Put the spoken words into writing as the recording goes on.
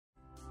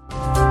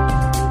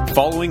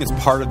following is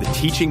part of the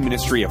teaching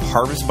ministry of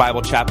Harvest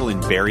Bible Chapel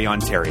in Barrie,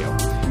 Ontario.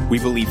 We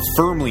believe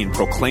firmly in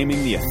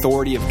proclaiming the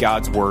authority of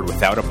God's Word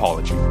without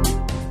apology.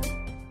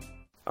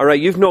 All right,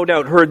 you've no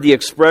doubt heard the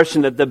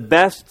expression that the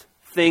best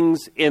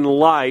things in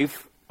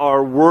life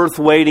are worth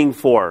waiting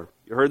for.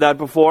 You heard that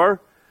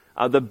before?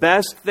 The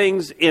best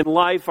things in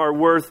life are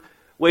worth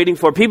waiting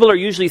for. People are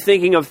usually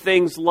thinking of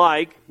things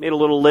like, made a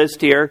little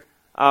list here,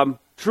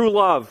 true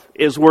love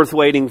is worth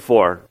waiting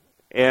for.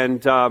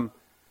 And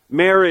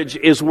marriage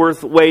is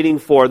worth waiting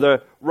for.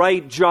 The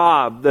right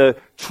job, the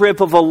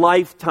trip of a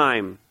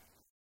lifetime.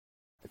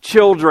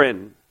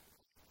 Children,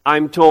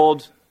 I'm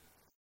told,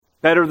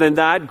 better than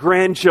that,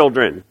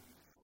 grandchildren.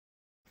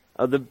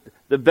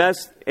 The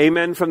best,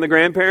 amen from the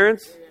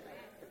grandparents?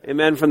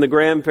 Amen from the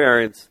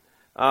grandparents.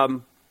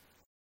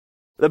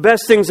 The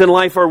best things in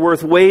life are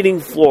worth waiting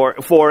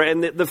for.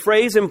 And the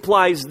phrase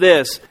implies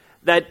this,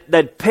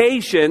 that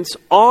patience,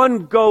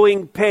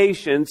 ongoing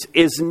patience,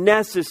 is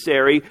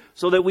necessary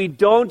so that we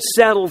don't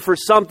settle for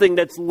something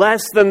that's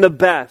less than the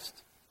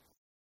best.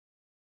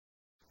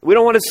 We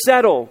don't want to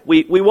settle.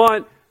 We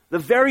want the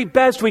very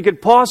best we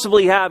could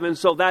possibly have, and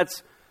so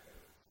that's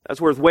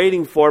worth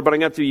waiting for, but I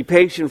have to be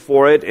patient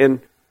for it. And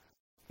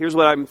here's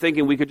what I'm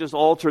thinking. We could just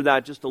alter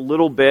that just a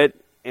little bit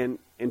and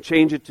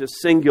change it to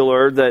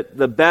singular, that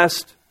the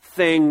best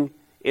thing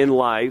in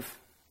life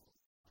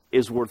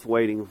is worth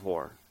waiting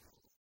for.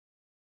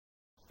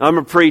 I'm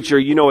a preacher.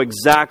 You know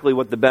exactly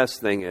what the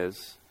best thing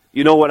is.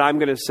 You know what I'm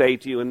going to say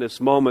to you in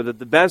this moment, that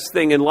the best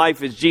thing in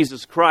life is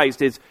Jesus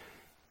Christ.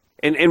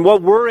 And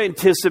what we're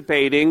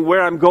anticipating,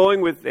 where I'm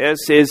going with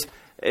this, is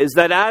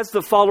that as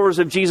the followers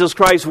of Jesus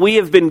Christ, we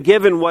have been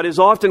given what is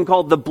often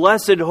called the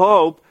blessed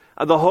hope,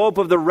 the hope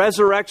of the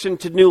resurrection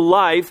to new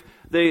life,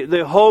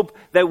 the hope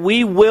that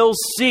we will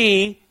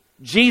see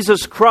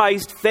Jesus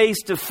Christ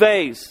face to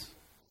face.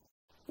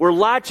 We're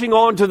latching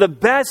on to the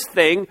best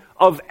thing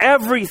of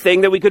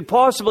everything that we could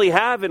possibly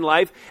have in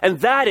life, and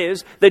that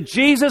is that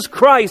Jesus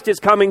Christ is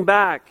coming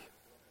back.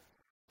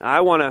 Now,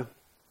 I want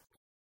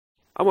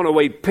to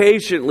wait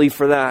patiently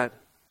for that.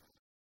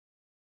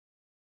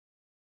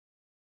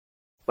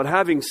 But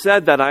having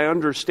said that, I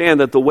understand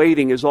that the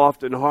waiting is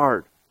often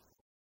hard.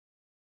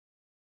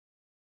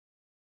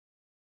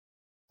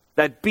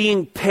 That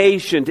being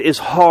patient is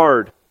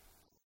hard.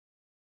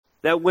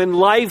 That when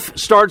life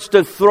starts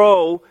to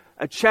throw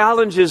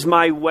challenges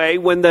my way,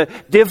 when the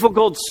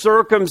difficult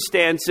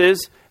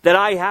circumstances that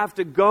I have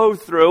to go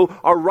through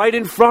are right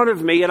in front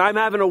of me and I'm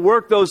having to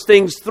work those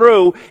things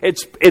through,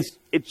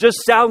 it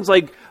just sounds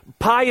like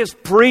pious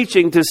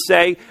preaching to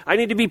say, I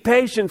need to be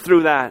patient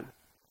through that.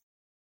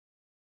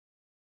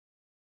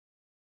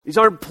 These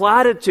aren't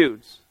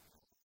platitudes.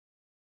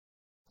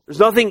 There's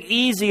nothing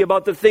easy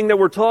about the thing that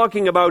we're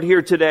talking about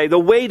here today. The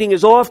waiting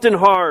is often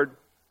hard.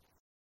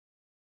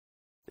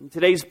 In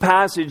today's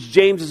passage,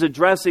 James is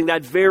addressing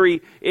that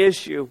very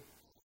issue.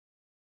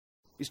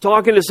 He's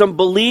talking to some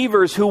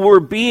believers who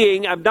were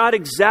being, I'm not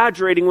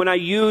exaggerating when I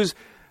use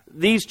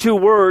these two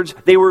words,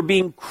 they were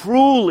being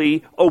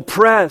cruelly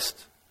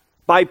oppressed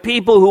by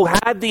people who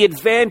had the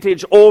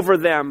advantage over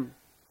them.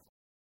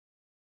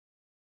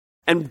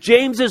 And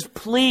James's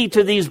plea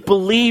to these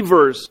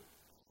believers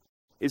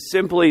is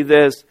simply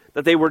this,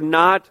 that they were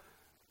not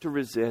to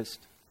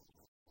resist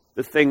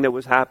the thing that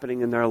was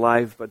happening in their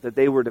life, but that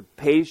they were to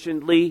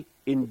patiently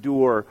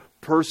endure,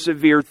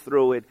 persevere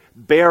through it,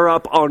 bear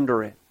up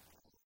under it,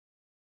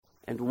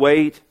 and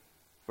wait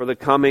for the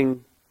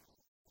coming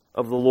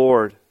of the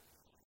Lord.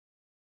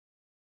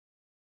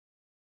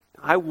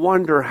 I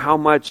wonder how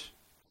much,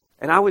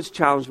 and I was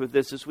challenged with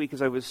this week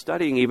as I was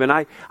studying even,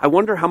 I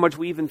wonder how much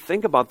we even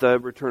think about the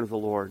return of the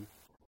Lord.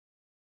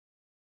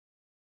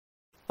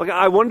 Like,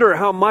 I wonder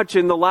how much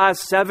in the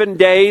last 7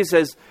 days,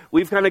 as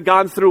we've kind of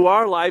gone through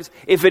our lives,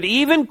 if it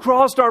even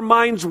crossed our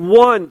minds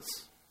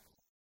once.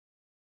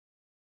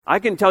 I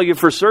can tell you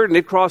for certain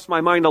it crossed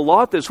my mind a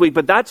lot this week,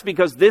 but that's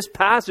because this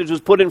passage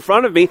was put in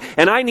front of me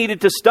and I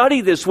needed to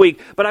study this week.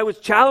 But I was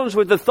challenged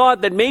with the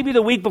thought that maybe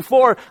the week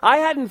before I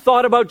hadn't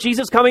thought about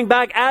Jesus coming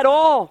back at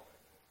all.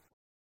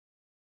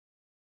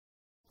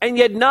 And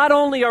yet not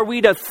only are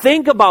we to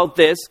think about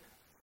this,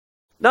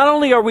 not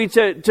only are we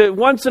to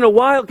once in a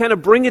while kind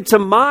of bring it to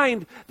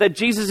mind that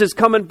Jesus is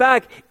coming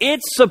back,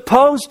 it's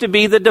supposed to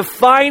be the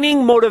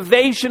defining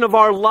motivation of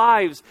our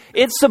lives.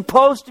 It's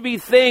supposed to be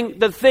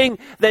the thing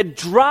that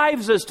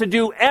drives us to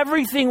do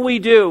everything we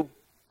do.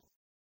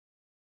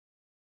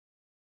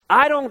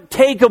 I don't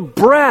take a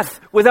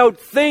breath without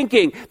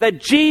thinking that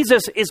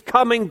Jesus is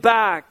coming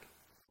back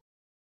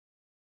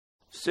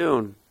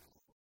soon.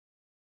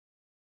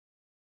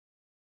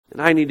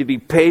 And I need to be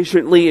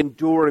patiently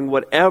enduring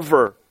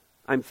whatever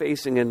I'm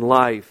facing in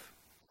life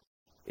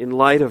in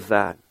light of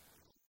that.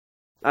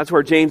 That's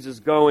where James is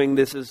going.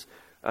 This is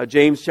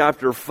James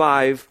chapter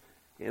 5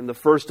 and the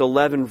first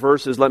 11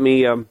 verses. Let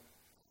me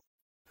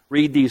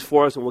read these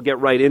for us and we'll get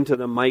right into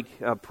them. Mike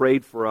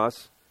prayed for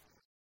us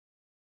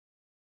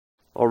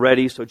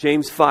already. So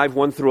James 5,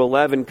 1 through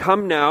 11.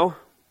 Come now.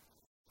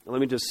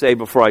 Let me just say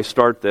before I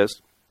start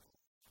this,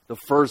 the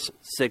first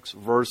 6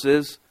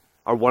 verses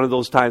are one of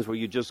those times where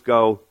you just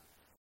go,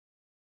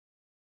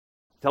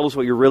 tell us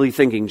what you're really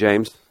thinking,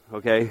 James,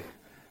 okay?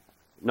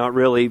 Not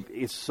really.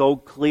 It's so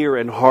clear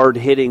and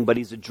hard-hitting, but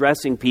he's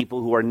addressing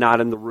people who are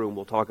not in the room.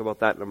 We'll talk about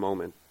that in a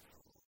moment.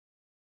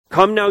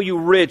 Come now, you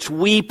rich,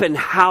 weep and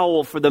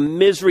howl for the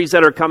miseries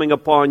that are coming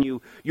upon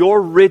you. Your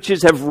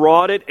riches have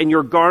rotted, and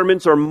your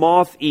garments are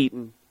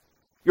moth-eaten.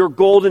 Your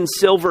gold and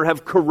silver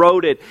have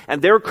corroded,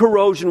 and their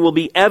corrosion will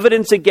be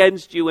evidence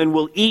against you and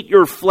will eat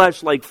your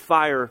flesh like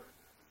fire.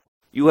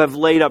 You have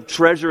laid up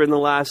treasure in the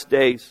last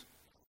days.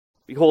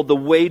 Behold, the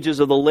wages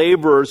of the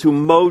laborers who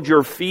mowed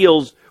your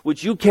fields,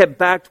 which you kept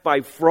backed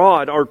by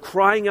fraud, are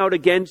crying out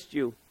against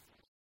you.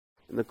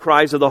 And the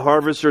cries of the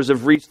harvesters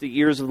have reached the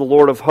ears of the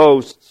Lord of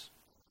hosts.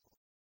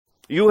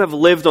 You have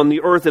lived on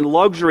the earth in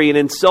luxury and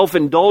in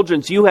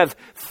self-indulgence. You have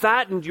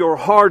fattened your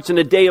hearts in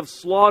a day of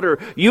slaughter.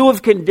 You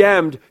have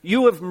condemned,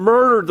 you have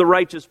murdered the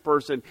righteous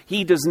person.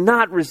 He does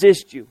not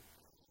resist you.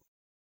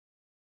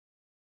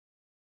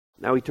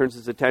 Now he turns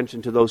his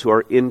attention to those who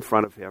are in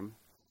front of him.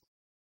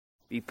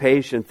 Be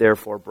patient,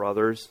 therefore,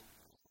 brothers,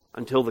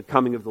 until the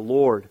coming of the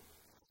Lord.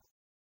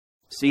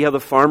 See how the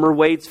farmer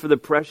waits for the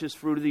precious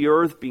fruit of the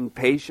earth, being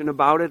patient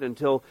about it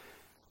until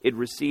it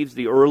receives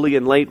the early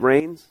and late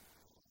rains?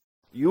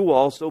 You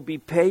also be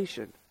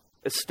patient.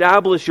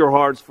 Establish your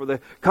hearts, for the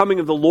coming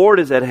of the Lord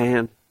is at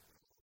hand.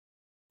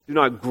 Do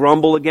not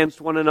grumble against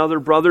one another,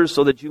 brothers,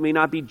 so that you may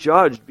not be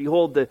judged.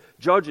 Behold, the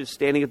judge is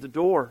standing at the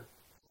door.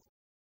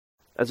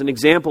 As an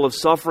example of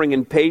suffering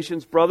and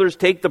patience, brothers,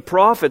 take the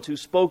prophets who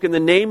spoke in the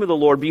name of the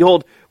Lord.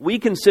 Behold, we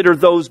consider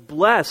those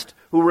blessed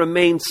who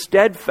remain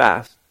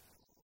steadfast.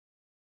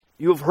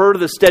 You have heard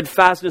of the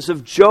steadfastness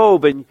of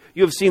Job, and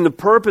you have seen the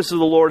purpose of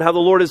the Lord, how the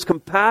Lord is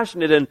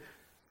compassionate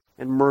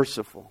and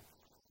merciful.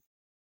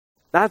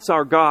 That's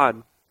our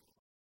God.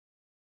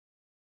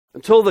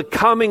 Until the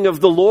coming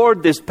of the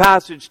Lord, this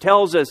passage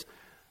tells us,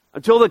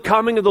 until the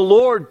coming of the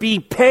Lord, be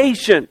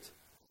patient.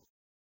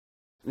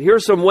 And here are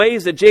some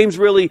ways that James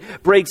really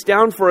breaks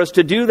down for us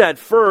to do that.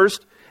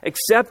 First,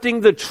 accepting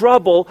the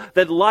trouble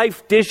that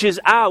life dishes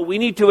out. We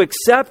need to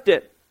accept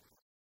it.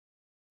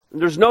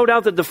 And there's no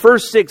doubt that the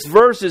first 6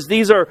 verses,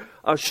 these are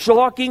a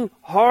shocking,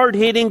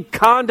 hard-hitting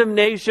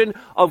condemnation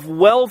of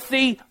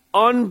wealthy,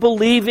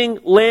 unbelieving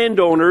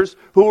landowners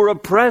who are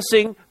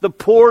oppressing the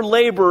poor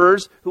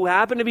laborers who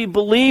happen to be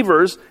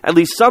believers, at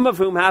least some of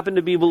whom happen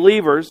to be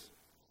believers,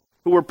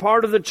 who were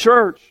part of the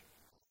church.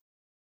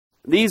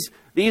 These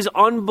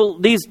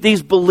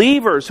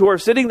believers who are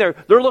sitting there,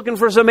 they're looking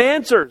for some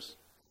answers.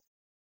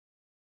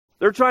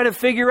 They're trying to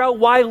figure out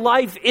why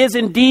life is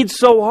indeed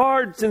so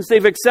hard since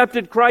they've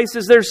accepted Christ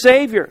as their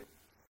Savior.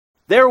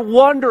 They're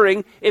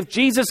wondering if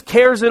Jesus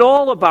cares at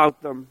all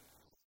about them.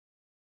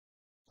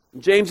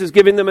 James is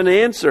giving them an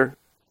answer.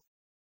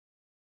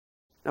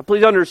 Now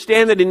please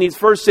understand that in these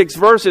first 6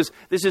 verses,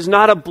 this is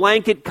not a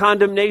blanket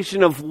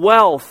condemnation of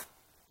wealth.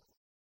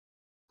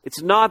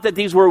 It's not that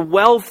these were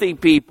wealthy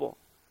people.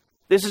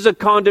 This is a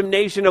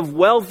condemnation of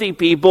wealthy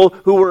people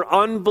who were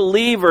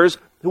unbelievers,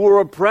 who were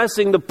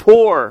oppressing the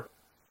poor,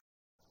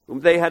 whom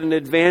they had an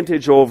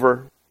advantage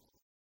over.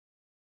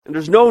 And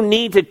there's no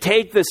need to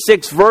take the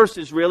 6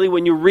 verses, really,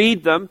 when you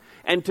read them,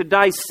 and to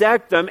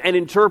dissect them and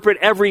interpret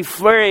every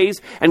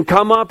phrase and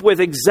come up with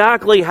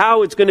exactly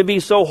how it's going to be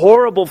so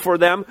horrible for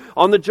them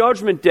on the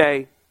judgment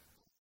day.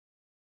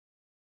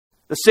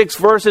 The 6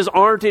 verses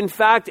aren't, in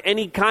fact,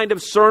 any kind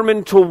of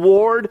sermon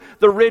toward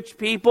the rich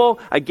people.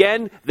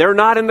 Again, they're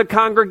not in the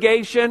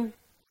congregation.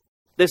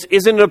 This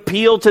isn't an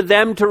appeal to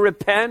them to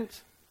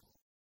repent.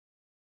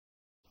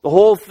 The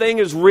whole thing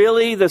is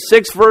really, the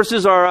 6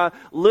 verses are a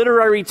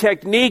literary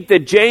technique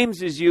that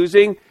James is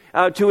using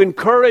to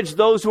encourage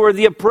those who are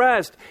the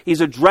oppressed.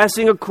 He's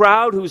addressing a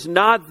crowd who's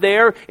not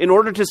there in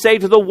order to say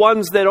to the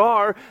ones that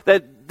are,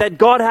 that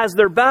God has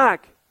their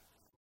back.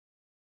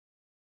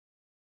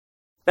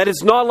 That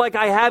it's not like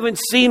I haven't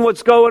seen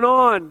what's going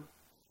on.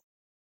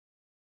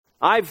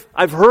 I've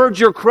heard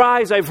your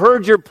cries, I've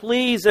heard your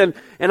pleas, and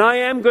I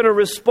am going to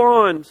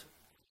respond.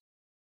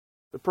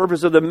 The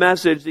purpose of the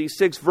message, these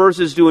 6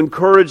 verses, to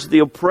encourage the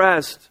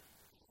oppressed,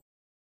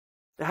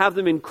 to have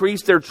them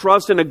increase their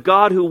trust in a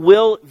God who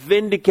will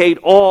vindicate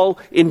all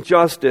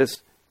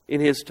injustice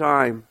in His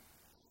time.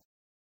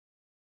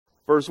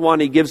 Verse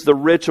 1, he gives the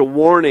rich a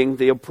warning.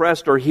 The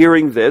oppressed are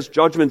hearing this.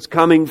 Judgment's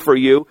coming for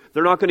you.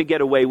 They're not going to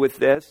get away with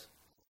this.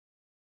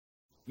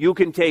 You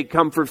can take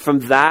comfort from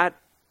that.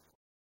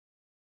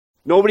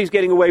 Nobody's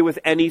getting away with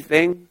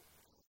anything.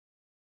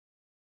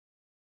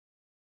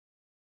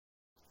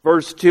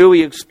 Verse 2,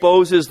 he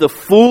exposes the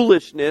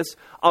foolishness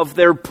of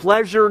their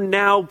pleasure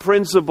now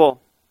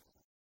principle.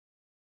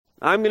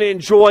 I'm going to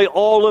enjoy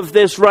all of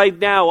this right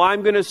now.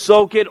 I'm going to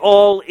soak it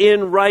all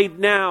in right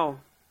now.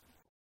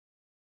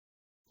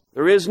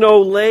 There is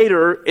no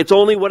later. It's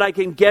only what I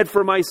can get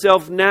for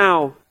myself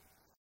now.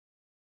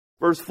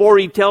 Verse 4,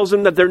 he tells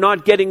them that they're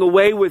not getting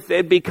away with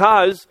it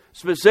because,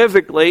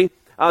 specifically,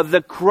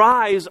 the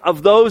cries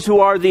of those who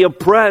are the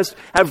oppressed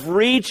have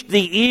reached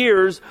the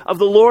ears of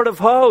the Lord of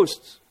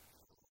hosts.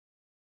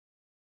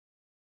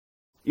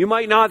 You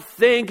might not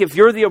think, if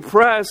you're the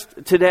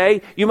oppressed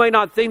today, you might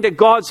not think that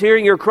God's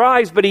hearing your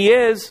cries, but He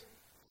is.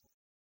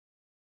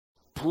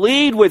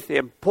 Plead with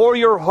Him. Pour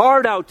your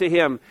heart out to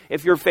Him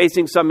if you're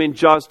facing some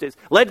injustice.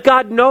 Let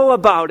God know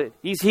about it.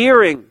 He's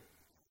hearing.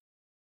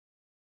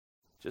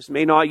 Just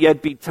may not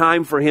yet be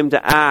time for Him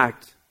to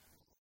act.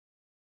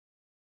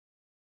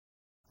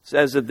 It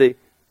says that the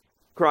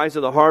cries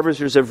of the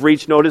harvesters have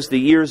reached, notice,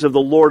 the ears of the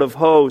Lord of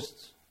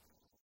hosts.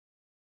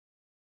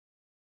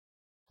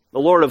 The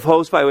Lord of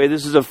hosts, by the way,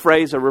 this is a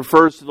phrase that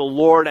refers to the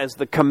Lord as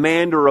the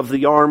commander of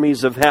the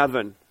armies of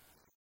heaven.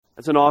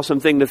 That's an awesome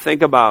thing to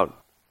think about.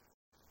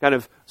 Kind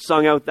of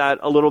sung out that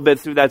a little bit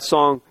through that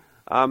song,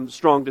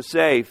 Strong to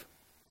Save.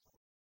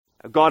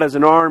 God has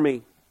an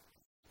army,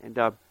 and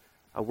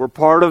we're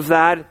part of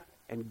that,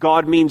 and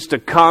God means to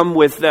come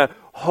with the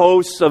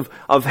hosts of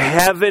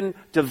heaven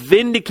to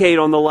vindicate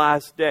on the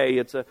last day.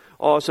 It's an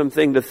awesome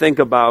thing to think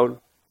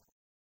about.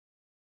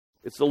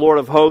 It's the Lord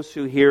of hosts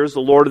who hears,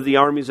 the Lord of the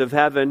armies of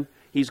heaven.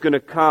 He's going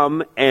to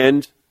come,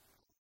 and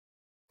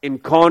in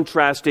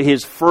contrast to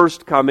His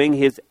first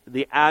coming,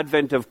 the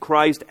advent of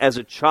Christ as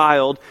a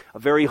child, a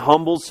very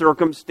humble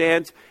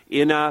circumstance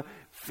in a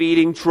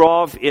feeding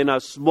trough in a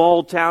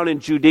small town in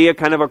Judea,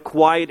 kind of a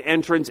quiet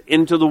entrance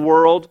into the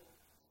world.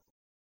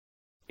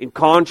 In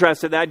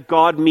contrast to that,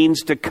 God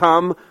means to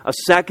come a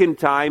second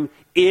time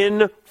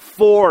in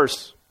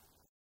force.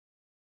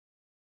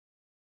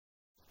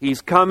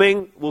 He's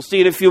coming, we'll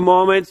see in a few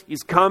moments,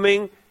 He's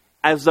coming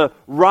as a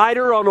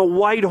rider on a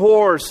white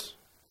horse.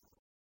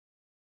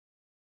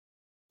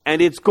 And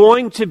it's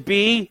going to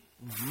be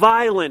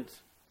violent.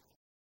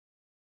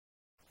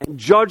 And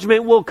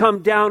judgment will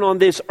come down on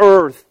this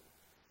earth.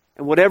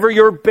 And whatever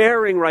you're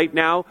bearing right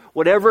now,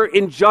 whatever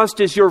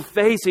injustice you're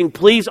facing,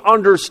 please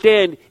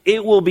understand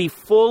it will be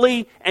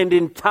fully and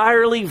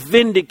entirely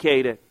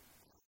vindicated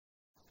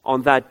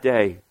on that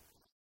day.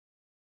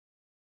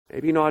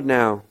 Maybe not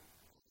now,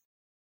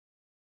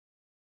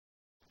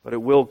 but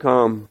it will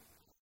come.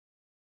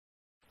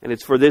 And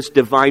it's for this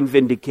divine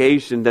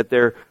vindication that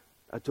they're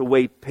to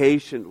wait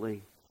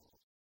patiently.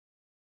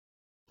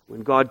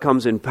 When God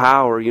comes in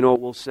power, you know what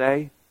we'll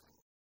say?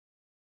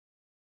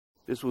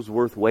 This was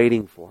worth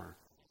waiting for.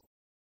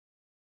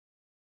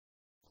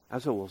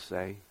 That's what we'll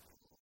say.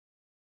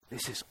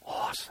 This is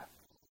awesome.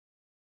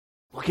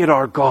 Look at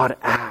our God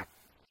act.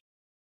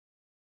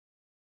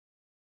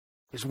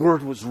 His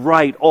word was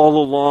right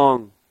all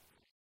along.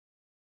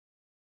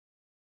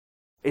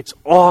 It's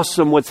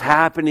awesome what's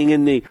happening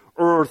in the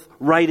earth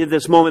right at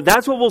this moment.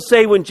 That's what we'll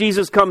say when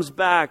Jesus comes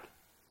back.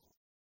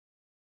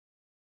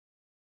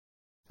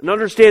 And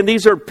understand,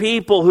 these are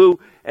people who,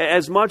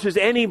 as much as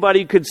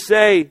anybody could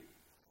say,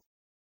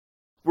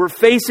 we're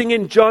facing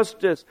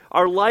injustice.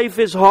 Our life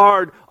is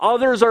hard.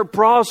 Others are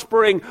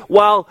prospering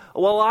while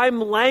I'm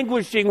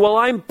languishing, while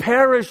I'm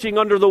perishing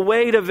under the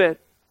weight of it.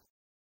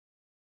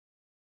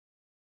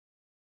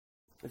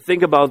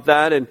 Think about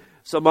that, and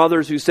some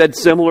others who said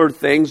similar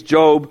things.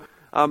 Job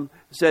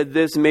said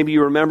this, and maybe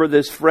you remember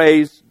this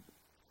phrase.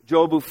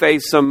 Job, who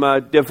faced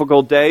some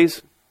difficult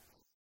days,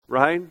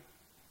 right?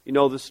 You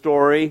know the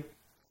story.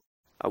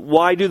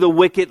 Why do the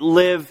wicked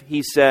live,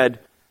 he said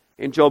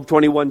in Job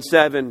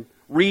 21:7,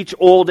 reach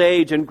old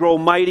age and grow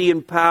mighty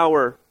in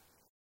power?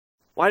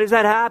 Why does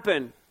that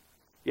happen?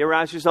 You ever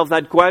ask yourself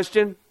that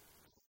question?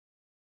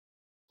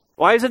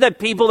 Why is it that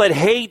people that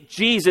hate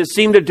Jesus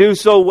seem to do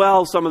so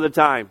well some of the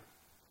time?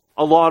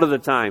 A lot of the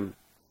time.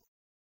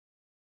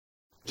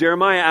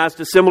 Jeremiah asked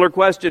a similar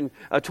question,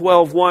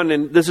 12:1,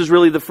 and this is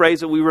really the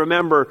phrase that we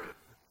remember.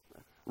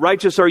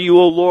 Righteous are you,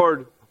 O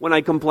Lord, when I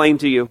complain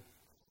to you.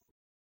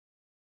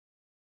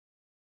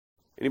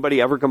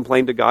 Anybody ever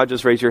complained to God?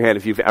 Just raise your hand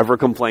if you've ever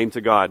complained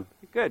to God.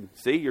 Good.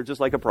 See, you're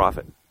just like a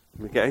prophet.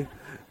 Okay?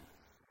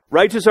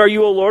 Righteous are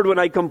you, O Lord, when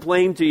I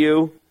complain to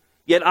you.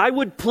 Yet I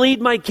would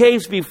plead my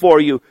case before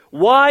you.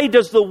 Why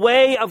does the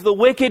way of the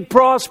wicked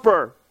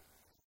prosper?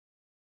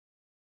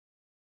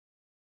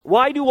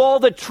 Why do all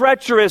the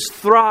treacherous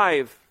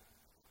thrive?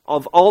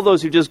 Of all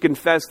those who just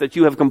confess that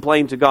you have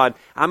complained to God,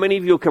 how many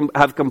of you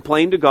have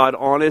complained to God,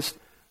 honest?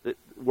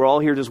 We're all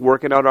here just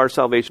working out our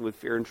salvation with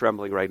fear and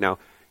trembling right now.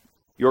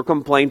 Your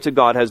complaint to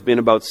God has been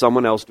about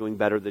someone else doing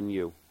better than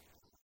you.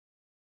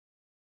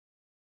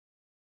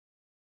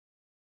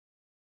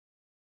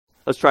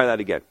 Let's try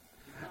that again.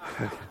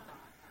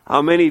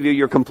 How many of you,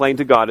 your complaint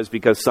to God is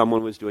because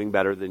someone was doing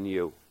better than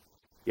you?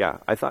 Yeah,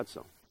 I thought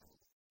so.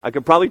 I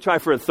could probably try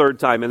for a third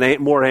time, and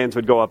more hands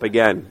would go up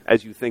again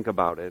as you think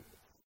about it.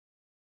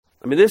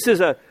 I mean, this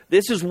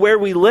is where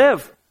we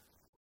live.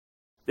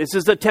 This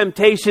is the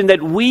temptation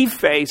that we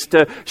face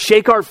to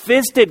shake our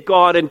fist at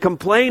God and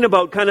complain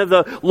about kind of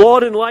the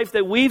lot in life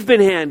that we've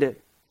been handed.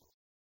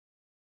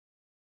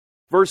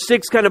 Verse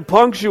 6 kind of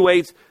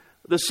punctuates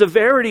the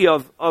severity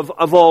of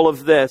all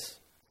of this.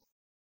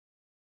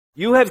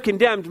 You have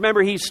condemned.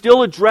 Remember, he's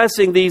still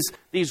addressing these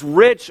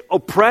rich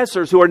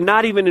oppressors who are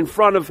not even in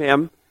front of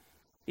him.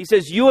 He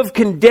says, you have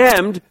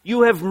condemned,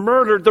 you have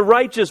murdered the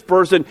righteous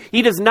person.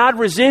 He does not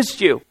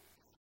resist you.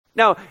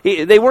 Now,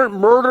 they weren't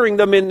murdering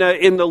them in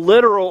the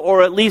literal,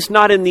 or at least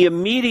not in the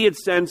immediate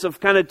sense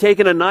of kind of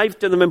taking a knife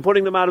to them and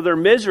putting them out of their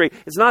misery.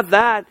 It's not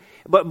that.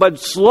 But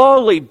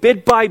slowly,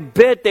 bit by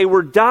bit, they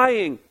were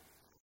dying.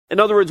 In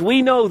other words,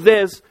 we know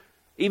this,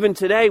 even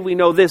today we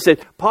know this,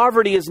 that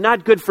poverty is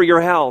not good for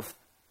your health.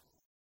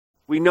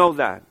 We know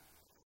that.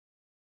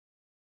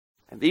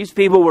 And these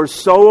people were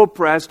so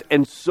oppressed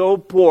and so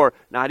poor,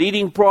 not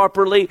eating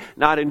properly,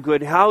 not in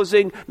good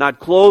housing, not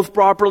clothed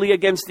properly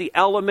against the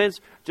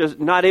elements, just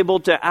not able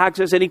to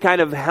access any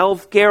kind of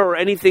health care or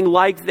anything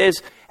like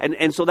this.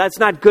 And so that's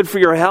not good for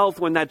your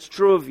health when that's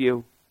true of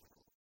you.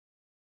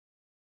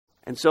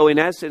 And so in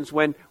essence,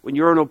 when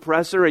you're an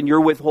oppressor and you're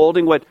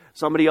withholding what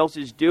somebody else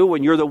is due,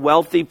 when you're the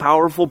wealthy,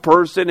 powerful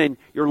person and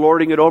you're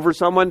lording it over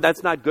someone,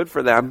 that's not good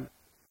for them.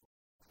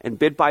 And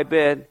bit by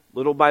bit,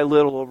 little by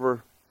little,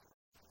 over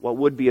what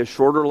would be a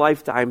shorter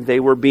lifetime, they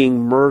were being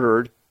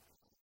murdered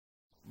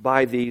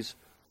by these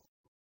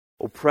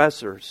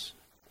oppressors.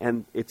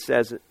 And it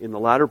says in the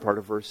latter part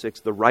of verse 6,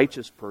 the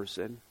righteous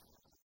person,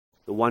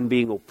 the one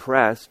being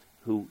oppressed,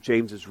 who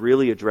James is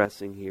really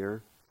addressing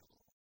here,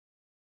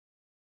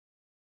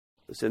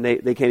 listen,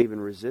 they can't even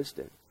resist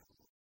it.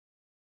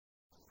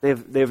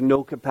 They have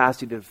no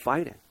capacity to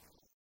fight it.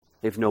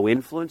 They have no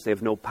influence. They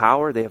have no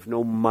power. They have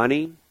no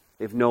money.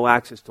 They have no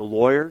access to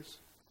lawyers.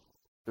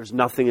 There's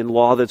nothing in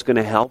law that's going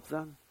to help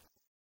them.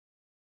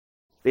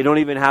 They don't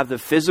even have the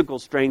physical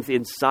strength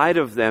inside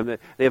of them.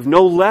 They have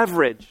no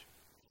leverage.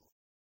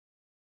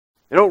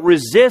 They don't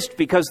resist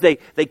because they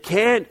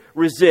can't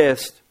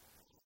resist.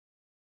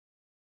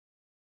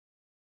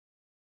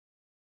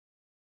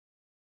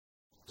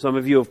 Some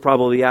of you have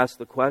probably asked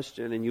the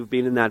question, and you've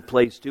been in that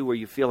place too, where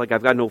you feel like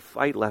I've got no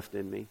fight left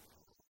in me.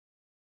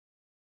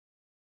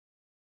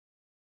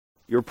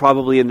 You're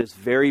probably in this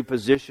very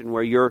position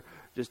where you're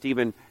just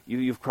even,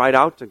 you've cried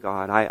out to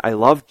God, I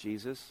love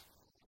Jesus.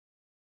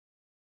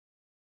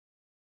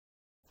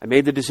 I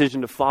made the decision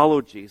to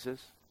follow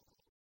Jesus.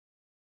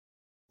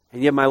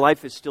 And yet my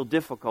life is still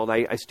difficult.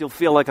 I still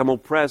feel like I'm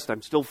oppressed.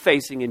 I'm still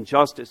facing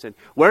injustice. And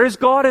where is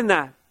God in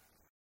that?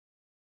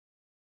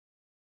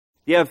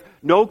 You have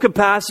no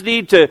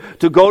capacity to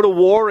go to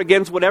war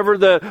against whatever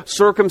the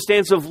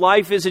circumstance of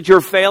life is that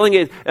you're facing.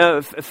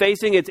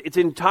 It's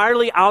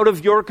entirely out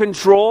of your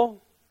control.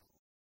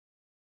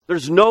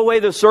 There's no way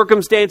the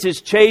circumstance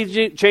is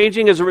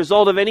changing as a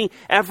result of any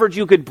effort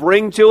you could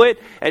bring to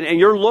it. And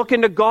you're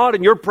looking to God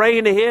and you're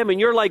praying to Him and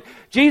you're like,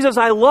 Jesus,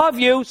 I love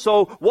you,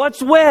 so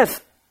what's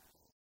with?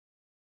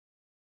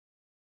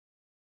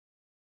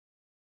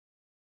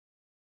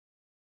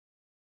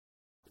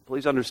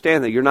 Please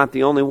understand that you're not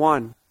the only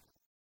one.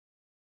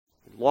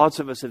 Lots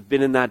of us have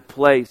been in that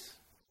place.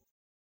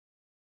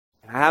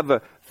 I have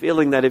a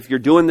feeling that if you're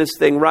doing this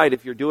thing right,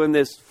 if you're doing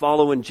this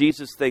following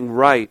Jesus thing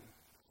right,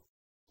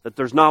 that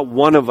there's not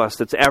one of us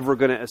that's ever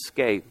going to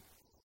escape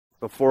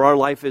before our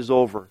life is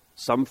over.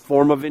 Some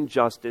form of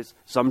injustice,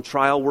 some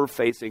trial we're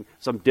facing,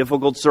 some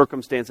difficult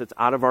circumstance that's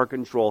out of our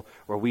control,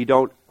 where we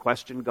don't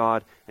question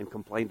God and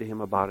complain to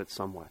Him about it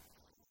somewhat.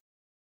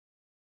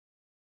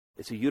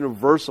 It's a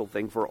universal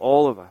thing for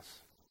all of us.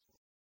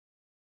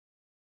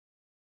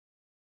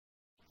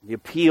 The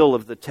appeal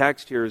of the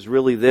text here is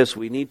really this: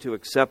 we need to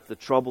accept the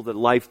trouble that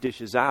life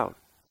dishes out.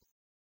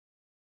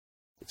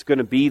 It's going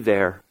to be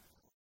there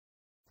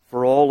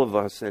for all of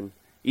us. And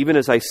even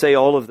as I say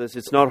all of this,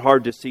 it's not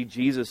hard to see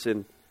Jesus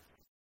in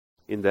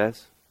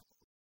this.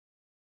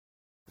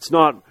 It's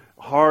not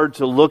hard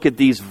to look at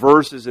these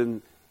verses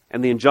and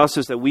the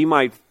injustice that we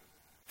might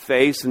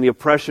face and the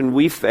oppression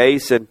we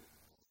face and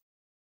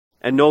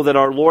know that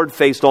our Lord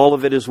faced all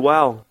of it as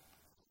well.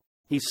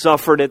 He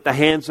suffered at the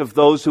hands of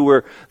those who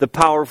were the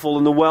powerful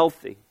and the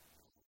wealthy.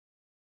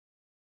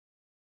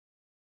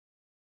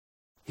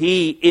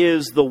 He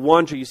is the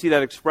one true. You see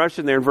that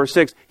expression there in verse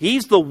 6.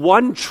 He's the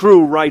one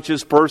true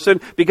righteous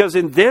person, because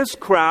in this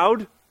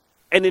crowd,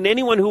 and in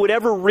anyone who would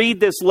ever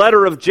read this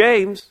letter of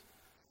James,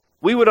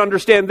 we would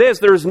understand this: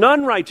 there is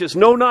none righteous,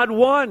 no, not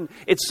one.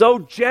 It's so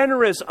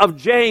generous of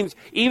James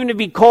even to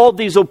be called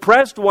these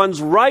oppressed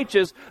ones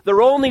righteous.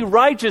 They're only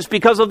righteous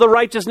because of the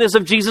righteousness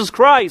of Jesus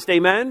Christ.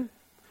 Amen?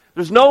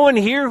 There's no one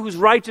here who's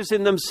righteous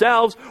in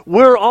themselves.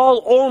 We're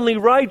all only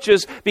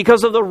righteous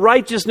because of the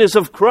righteousness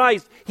of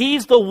Christ.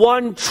 He's the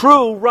one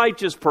true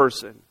righteous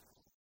person.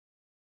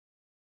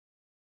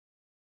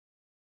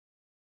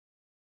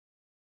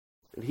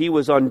 And He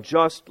was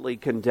unjustly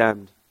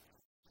condemned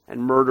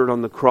and murdered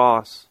on the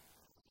cross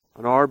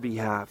on our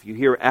behalf. You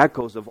hear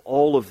echoes of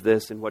all of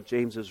this in what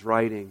James is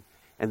writing.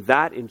 And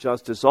that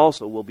injustice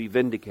also will be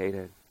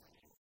vindicated.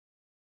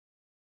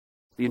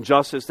 The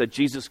injustice that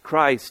Jesus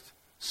Christ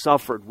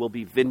suffered will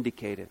be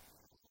vindicated.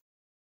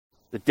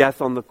 The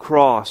death on the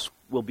cross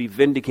will be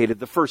vindicated.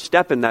 The first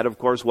step in that, of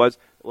course, was,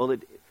 the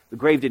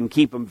grave didn't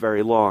keep Him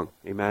very long.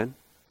 Amen?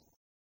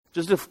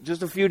 Just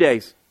a few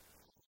days.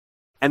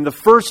 And the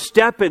first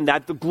step in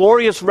that, the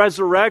glorious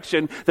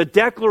resurrection, the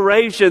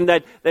declaration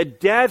that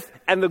death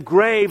and the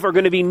grave are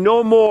going to be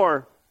no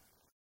more.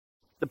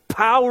 The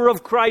power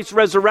of Christ's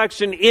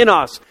resurrection in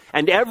us.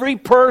 And every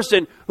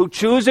person who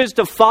chooses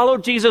to follow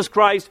Jesus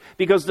Christ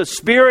because the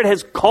Spirit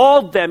has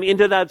called them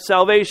into that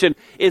salvation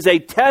is a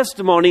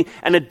testimony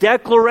and a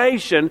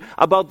declaration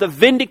about the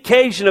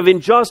vindication of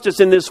injustice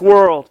in this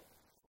world.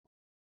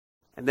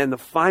 And then the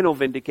final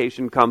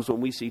vindication comes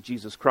when we see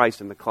Jesus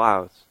Christ in the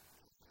clouds.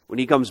 When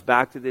He comes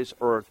back to this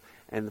earth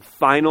and the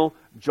final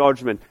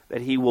judgment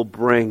that He will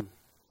bring.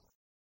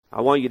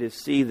 I want you to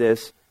see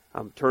this.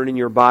 Turn in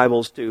your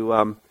Bibles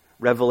to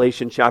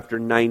Revelation chapter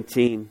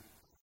 19.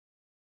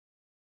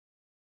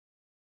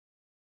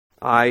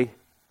 I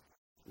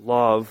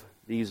love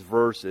these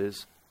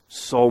verses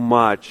so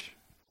much.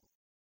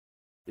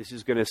 This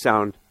is going to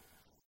sound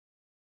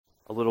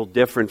a little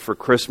different for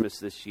Christmas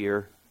this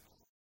year,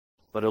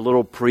 but a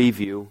little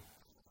preview,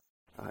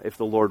 if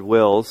the Lord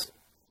wills.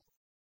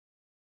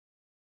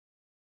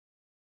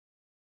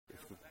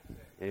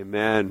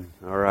 Amen.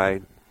 All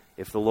right.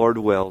 If the Lord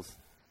wills.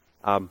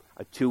 A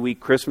 2-week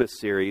Christmas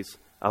series.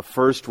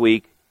 First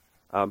week,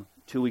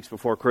 2 weeks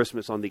before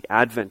Christmas, on the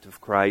advent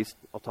of Christ.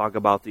 I'll talk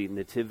about the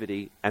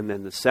nativity. And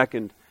then the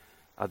second,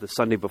 the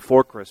Sunday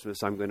before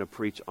Christmas, I'm going to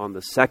preach on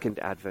the second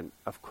advent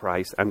of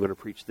Christ. I'm going to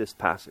preach this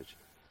passage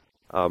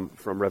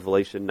from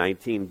Revelation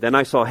 19. Then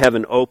I saw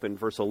heaven open,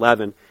 verse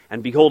 11,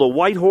 and behold, a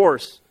white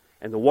horse,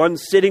 and the one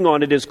sitting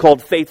on it is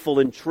called Faithful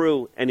and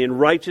True, and in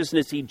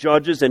righteousness he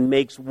judges and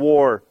makes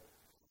war.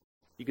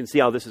 You can see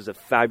how this is a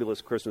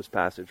fabulous Christmas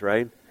passage,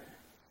 right?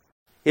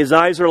 His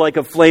eyes are like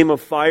a flame of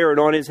fire, and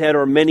on his head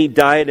are many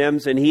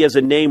diadems, and he has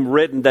a name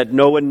written that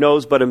no one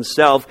knows but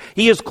himself.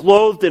 He is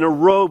clothed in a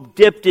robe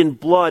dipped in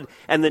blood,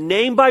 and the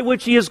name by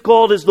which he is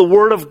called is the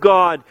Word of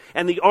God.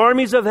 And the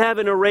armies of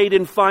heaven, arrayed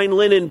in fine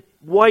linen,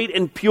 white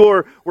and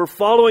pure, were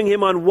following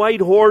him on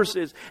white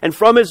horses. And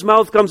from his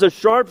mouth comes a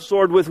sharp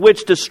sword with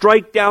which to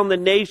strike down the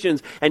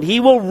nations, and he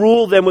will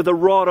rule them with a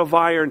rod of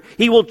iron.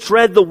 He will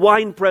tread the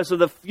winepress of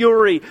the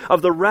fury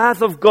of the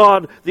wrath of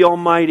God the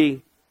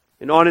Almighty.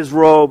 And on his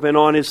robe and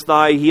on his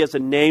thigh he has a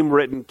name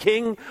written,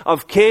 King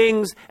of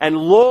Kings and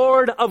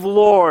Lord of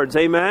Lords.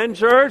 Amen,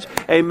 church?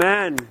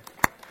 Amen.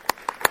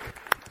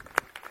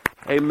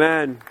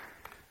 Amen.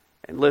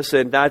 And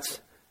listen, that's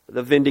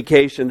the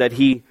vindication that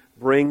he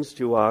brings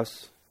to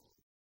us,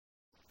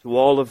 to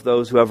all of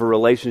those who have a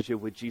relationship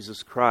with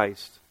Jesus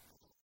Christ.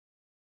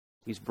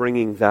 He's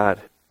bringing that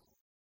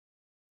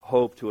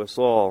hope to us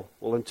all.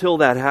 Well, until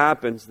that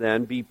happens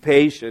then, be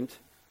patient,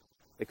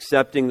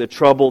 accepting the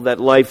trouble that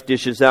life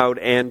dishes out,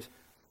 and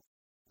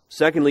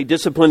secondly,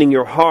 disciplining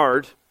your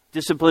heart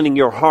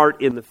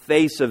in the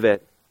face of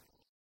it.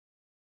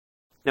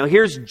 Now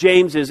here's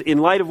James's, in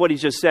light of what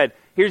he's just said,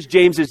 here's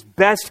James's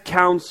best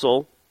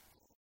counsel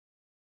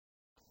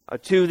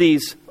to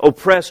these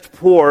oppressed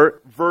poor.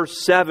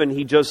 Verse 7,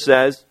 he just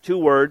says, 2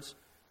 words,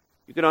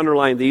 you can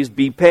underline these,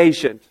 be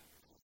patient.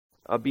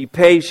 Be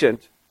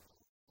patient,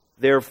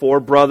 therefore,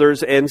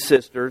 brothers and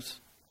sisters,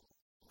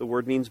 the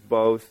word means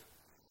both,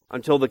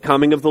 until the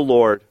coming of the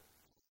Lord.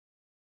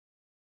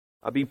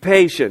 Be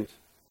patient.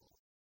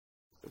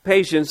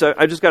 Patience,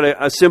 I just got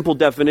a simple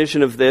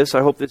definition of this. I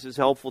hope this is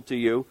helpful to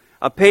you.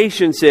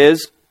 Patience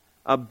is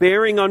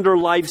bearing under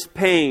life's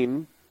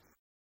pain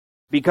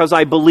because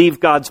I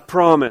believe God's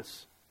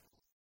promise.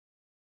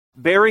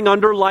 Bearing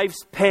under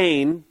life's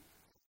pain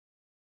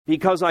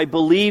because I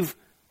believe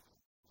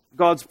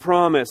God's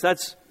promise.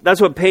 That's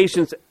what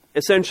patience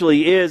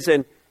essentially is.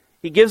 And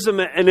he gives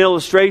them an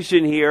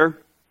illustration here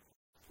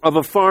of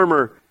a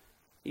farmer.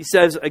 He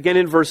says, again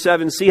in verse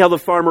 7, see how the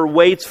farmer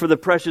waits for the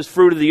precious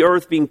fruit of the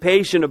earth, being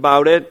patient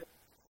about it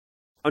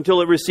until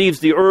it receives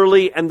the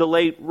early and the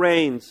late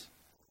rains.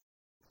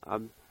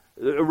 A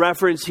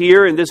reference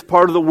here, in this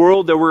part of the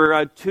world, there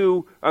were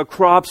 2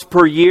 crops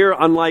per year,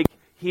 unlike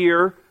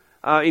here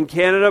in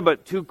Canada,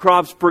 but 2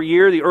 crops per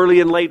year, the early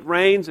and late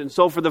rains. And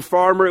so for the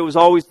farmer, it was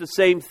always the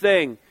same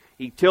thing.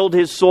 He tilled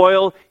his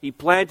soil, he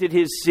planted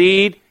his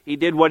seed, he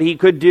did what he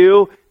could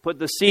do, put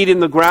the seed in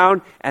the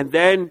ground, and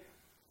then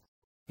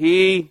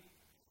he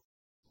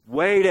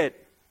waited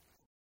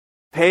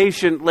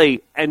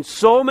patiently. And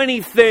so many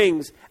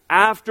things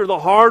after the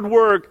hard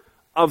work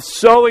of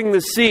sowing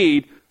the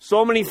seed,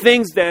 so many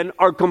things then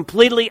are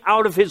completely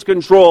out of his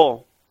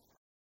control.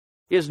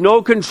 He has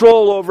no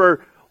control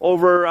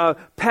over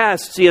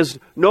pests. He has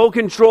no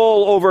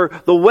control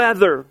over the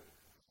weather.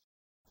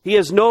 He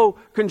has no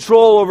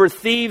control over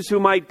thieves who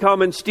might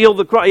come and steal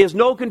the crop. He has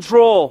no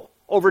control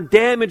over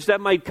damage that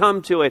might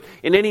come to it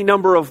in any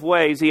number of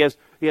ways. He has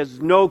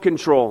no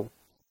control.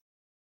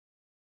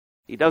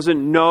 He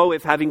doesn't know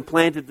if, having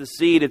planted the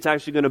seed, it's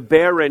actually going to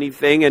bear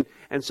anything.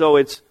 And so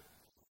it's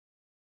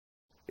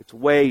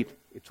wait.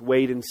 It's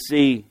wait and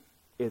see.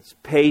 It's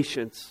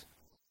patience.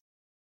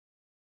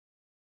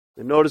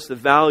 And notice the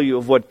value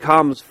of what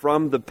comes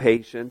from the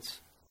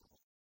patience.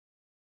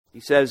 He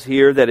says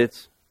here that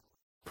it's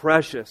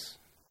precious.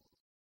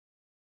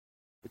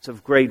 It's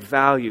of great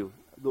value.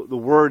 The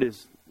word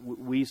is,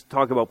 we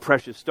talk about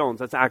precious stones.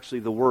 That's actually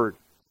the word.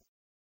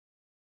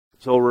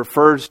 So it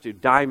refers to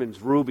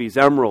diamonds, rubies,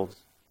 emeralds,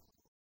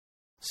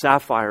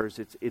 sapphires.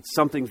 It's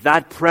something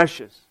that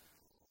precious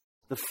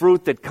The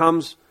fruit that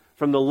comes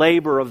from the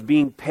labor of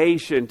being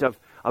patient, of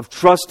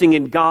trusting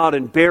in God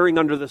and bearing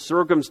under the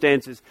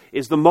circumstances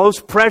is the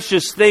most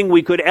precious thing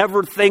we could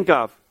ever think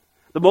of.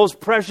 The most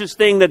precious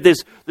thing that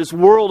this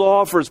world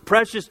offers,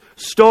 precious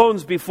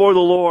stones before the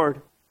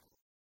Lord.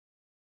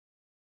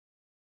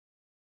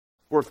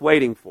 Worth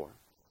waiting for.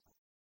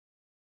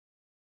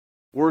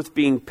 Worth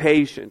being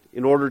patient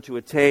in order to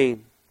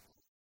attain.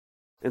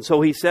 And so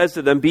he says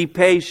to them, be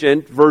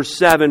patient, verse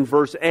 7,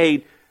 verse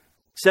 8,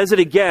 says it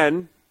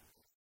again.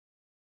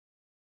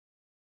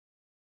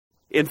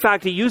 In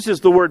fact, he uses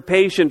the word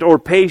patient or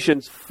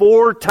patience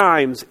 4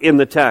 times in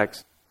the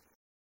text.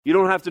 You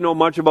don't have to know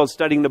much about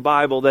studying the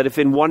Bible that if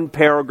in one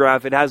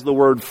paragraph it has the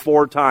word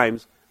 4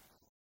 times,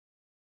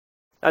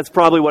 that's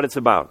probably what it's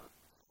about.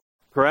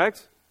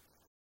 Correct?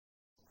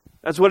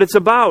 That's what it's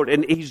about.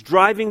 And he's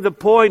driving the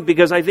point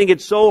because I think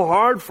it's so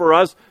hard for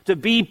us to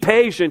be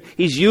patient.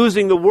 He's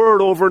using the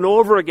word over and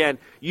over again.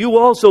 You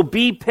also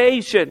be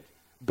patient,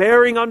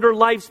 bearing under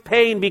life's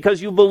pain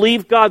because you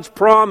believe God's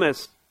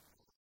promise.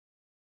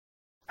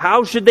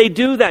 How should they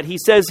do that? He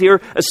says here,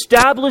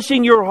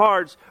 establishing your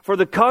hearts, for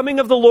the coming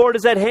of the Lord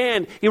is at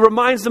hand. He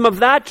reminds them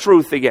of that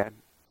truth again.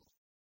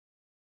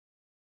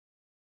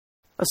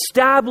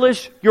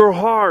 Establish your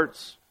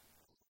hearts.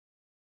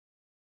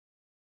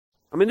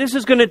 I mean, this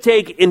is going to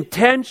take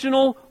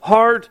intentional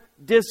heart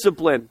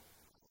discipline.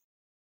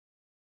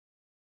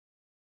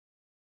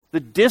 The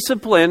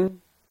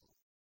discipline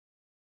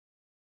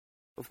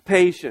of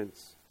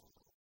patience.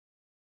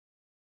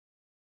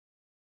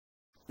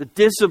 The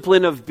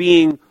discipline of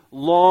being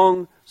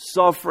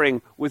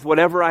long-suffering with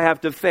whatever I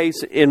have to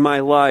face in my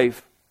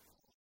life.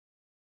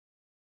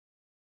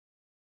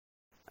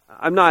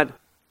 I'm not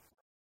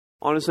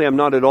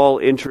at all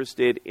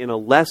interested in a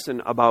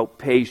lesson about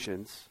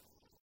patience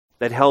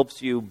that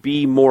helps you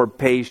be more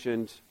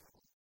patient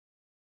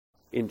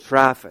in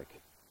traffic.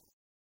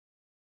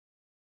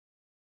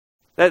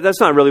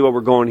 That's not really what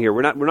we're going here.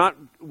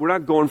 We're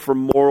not going for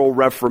moral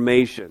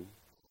reformation.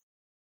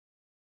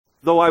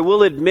 Though I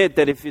will admit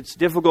that if it's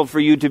difficult for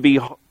you to be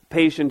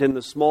patient in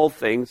the small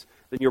things,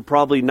 then you're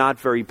probably not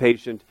very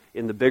patient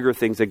in the bigger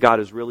things that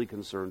God is really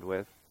concerned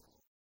with.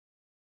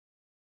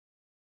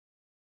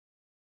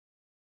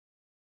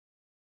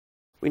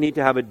 We need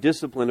to have a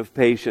discipline of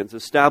patience,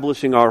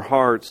 establishing our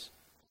hearts.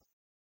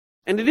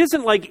 And it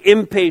isn't like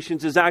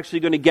impatience is actually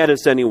going to get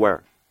us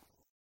anywhere.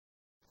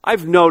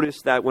 I've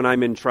noticed that when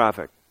I'm in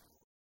traffic.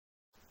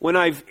 When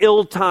I've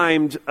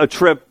ill-timed a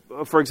trip,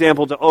 for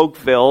example, to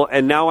Oakville,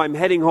 and now I'm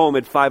heading home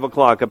at 5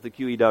 o'clock up the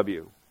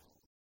QEW.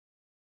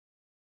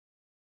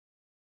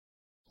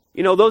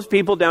 You know, those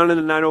people down in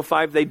the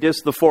 905, they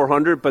diss the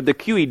 400, but the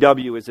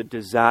QEW is a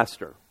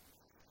disaster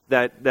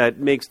that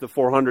makes the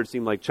 400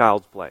 seem like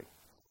child's play.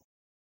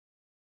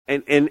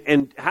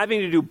 And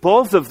having to do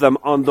both of them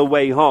on the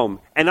way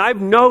home. And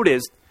I've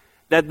noticed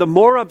that the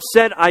more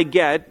upset I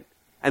get,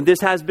 and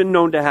this has been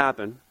known to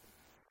happen,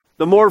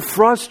 the more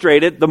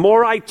frustrated, the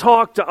more I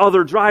talk to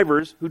other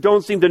drivers who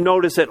don't seem to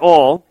notice at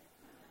all,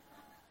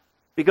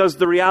 because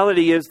the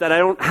reality is that I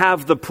don't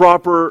have the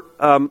proper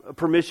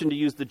permission to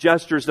use the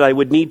gestures that I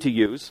would need to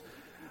use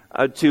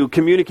to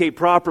communicate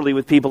properly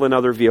with people in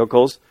other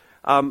vehicles.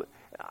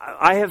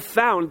 I have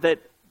found that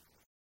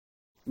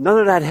none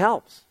of that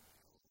helps.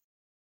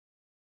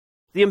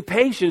 The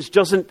impatience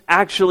doesn't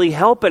actually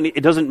help, and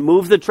it doesn't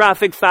move the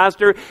traffic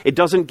faster. It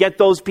doesn't get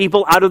those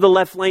people out of the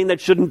left lane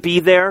that shouldn't be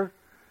there.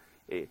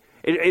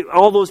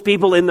 All those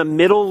people in the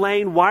middle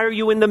lane, why are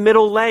you in the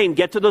middle lane?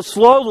 Get to the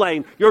slow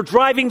lane. You're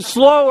driving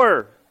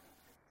slower.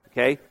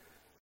 Okay?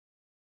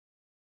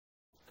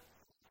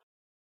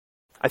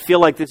 I feel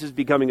like this is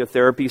becoming a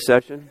therapy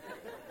session.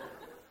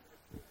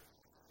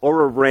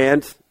 Or a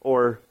rant,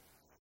 or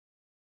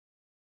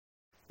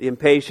the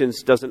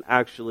impatience doesn't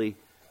actually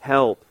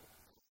help.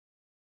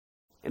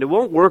 And it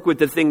won't work with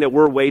the thing that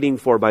we're waiting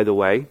for, by the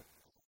way.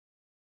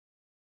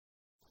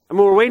 I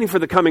mean, we're waiting for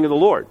the coming of the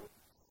Lord.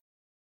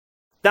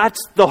 That's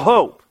the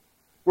hope.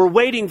 We're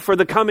waiting for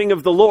the coming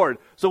of the Lord.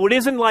 So it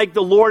isn't like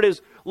the Lord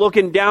is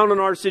looking down on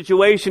our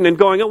situation and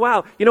going, oh,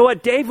 wow, you know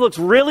what? Dave looks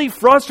really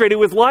frustrated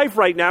with life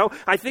right now.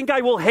 I think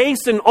I will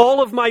hasten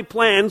all of my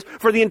plans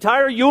for the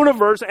entire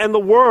universe and the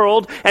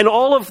world and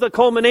all of the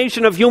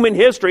culmination of human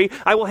history.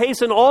 I will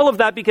hasten all of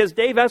that because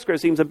Dave Esker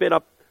seems a bit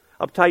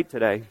uptight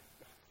today.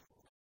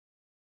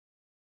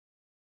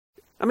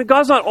 I mean,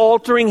 God's not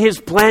altering His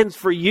plans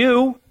for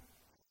you.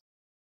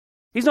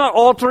 He's not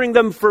altering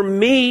them for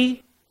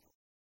me.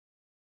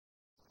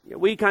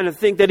 We kind of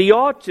think that He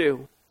ought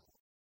to.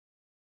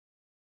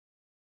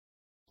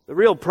 The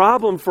real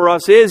problem for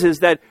us is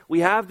that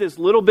we have this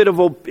little bit of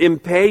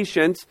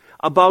impatience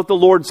about the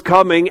Lord's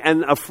coming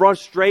and a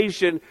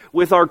frustration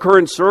with our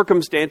current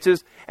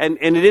circumstances. And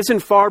it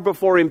isn't far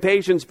before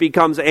impatience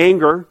becomes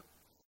anger.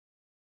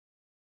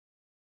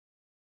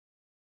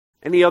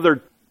 Any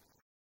other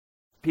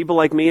people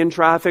like me in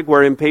traffic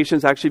where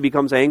impatience actually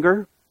becomes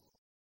anger?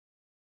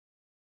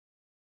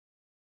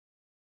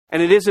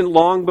 And it isn't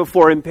long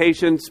before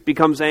impatience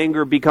becomes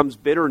anger, becomes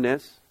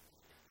bitterness.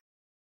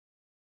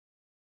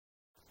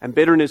 And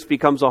bitterness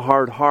becomes a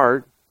hard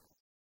heart.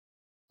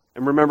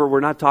 And remember, we're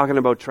not talking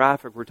about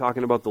traffic, we're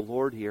talking about the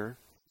Lord here.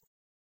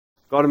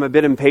 God, I'm a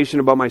bit impatient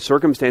about my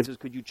circumstances.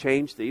 Could you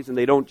change these? And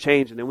they don't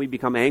change, and then we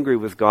become angry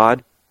with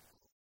God.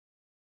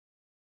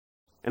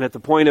 And at the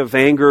point of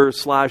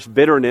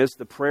anger/bitterness,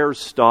 the prayers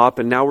stop,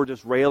 and now we're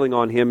just railing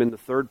on Him in the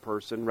third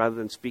person rather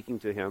than speaking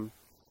to Him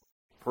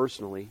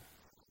personally.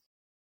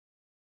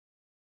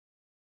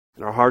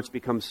 And our hearts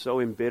become so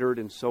embittered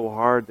and so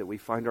hard that we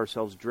find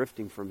ourselves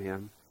drifting from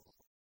Him.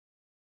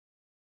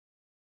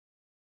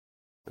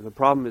 And the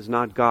problem is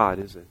not God,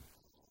 is it?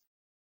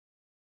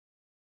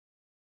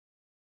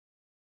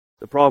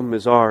 The problem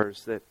is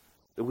ours, that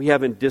we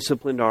haven't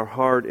disciplined our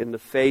heart in the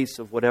face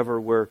of whatever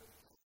we're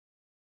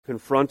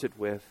confronted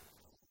with.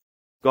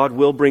 God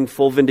will bring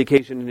full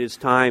vindication in His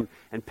time,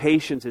 and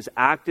patience is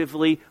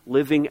actively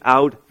living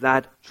out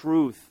that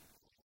truth.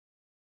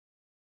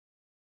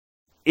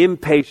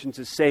 Impatience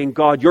is saying,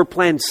 God, your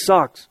plan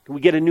sucks. Can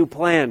we get a new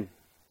plan?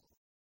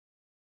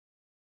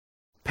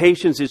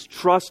 Patience is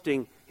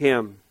trusting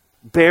Him,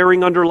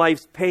 bearing under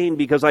life's pain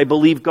because I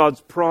believe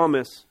God's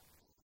promise.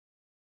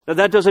 Now,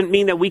 that doesn't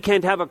mean that we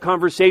can't have a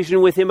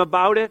conversation with Him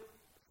about it.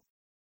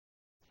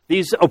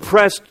 These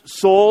oppressed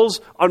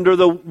souls, under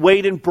the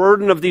weight and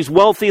burden of these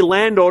wealthy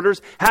landowners,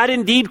 had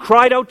indeed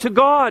cried out to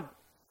God.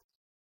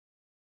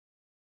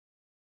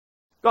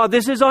 God,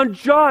 this is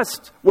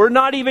unjust. We're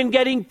not even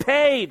getting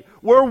paid.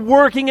 We're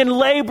working and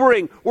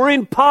laboring. We're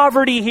in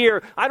poverty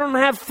here. I don't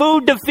have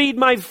food to feed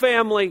my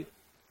family.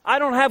 I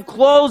don't have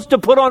clothes to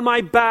put on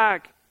my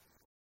back.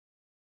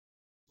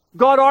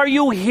 God, are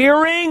you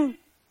hearing?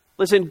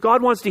 Listen,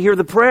 God wants to hear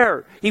the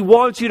prayer. He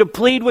wants you to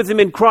plead with Him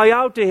and cry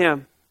out to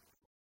Him.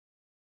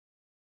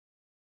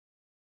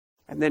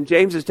 And then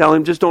James is telling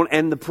him, just don't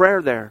end the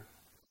prayer there.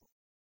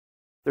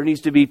 There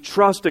needs to be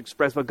trust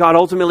expressed. But God,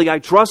 ultimately, I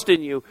trust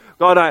in you.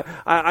 God,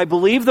 I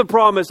believe the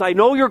promise. I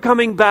know you're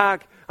coming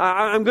back.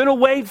 I'm going to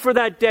wait for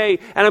that day.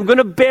 And I'm going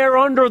to bear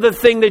under the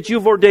thing that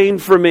you've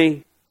ordained for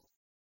me.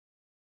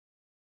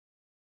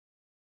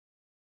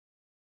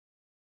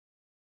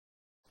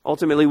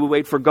 Ultimately, we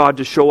wait for God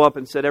to show up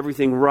and set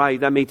everything right.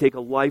 That may take a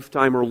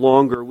lifetime or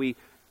longer. We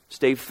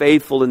stay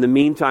faithful in the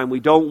meantime. We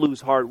don't lose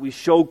heart. We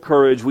show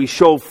courage. We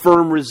show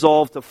firm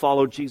resolve to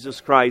follow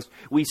Jesus Christ.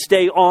 We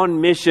stay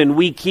on mission.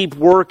 We keep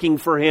working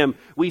for Him.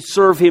 We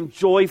serve Him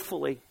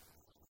joyfully.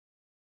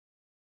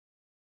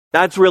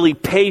 That's really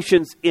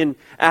patience in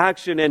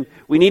action, and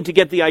we need to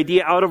get the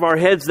idea out of our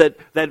heads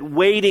that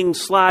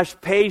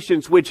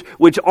waiting/patience,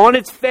 which on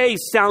its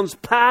face sounds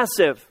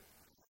passive,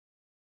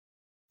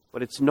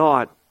 but it's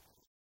not.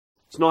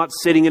 It's not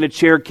sitting in a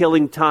chair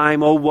killing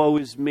time, oh woe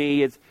is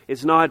me.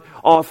 It's not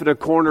off in a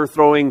corner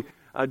throwing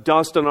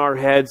dust on our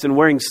heads and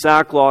wearing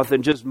sackcloth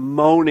and just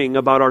moaning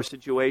about our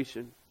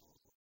situation.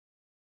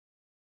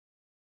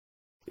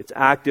 It's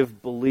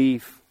active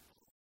belief.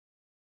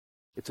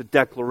 It's a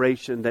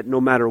declaration that no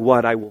matter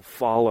what, I will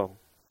follow.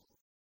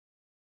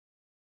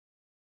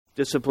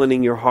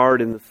 Disciplining your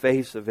heart in the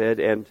face of it,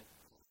 and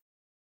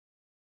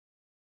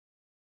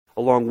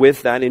along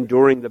with that,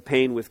 enduring the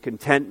pain with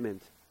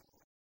contentment.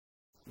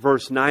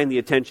 Verse 9, the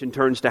attention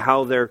turns to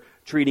how they're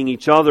treating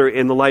each other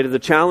in the light of the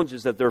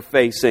challenges that they're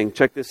facing.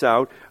 Check this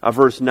out,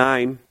 verse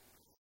 9.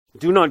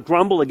 Do not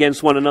grumble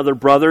against one another,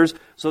 brothers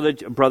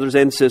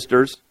and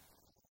sisters.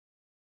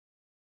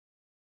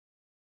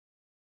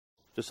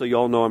 Just so you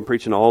all know, I'm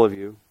preaching to all of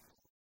you.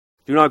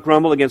 Do not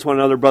grumble against one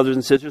another, brothers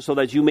and sisters, so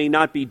that you may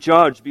not be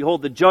judged.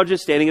 Behold, the judge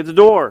is standing at the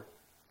door.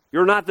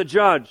 You're not the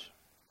judge.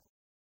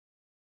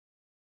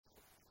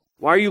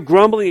 Why are you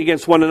grumbling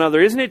against one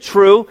another? Isn't it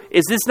true?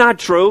 Is this not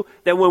true?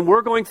 That when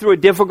we're going through a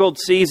difficult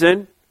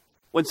season,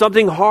 when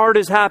something hard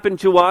has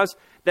happened to us,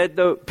 that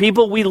the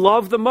people we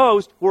love the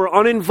most, who are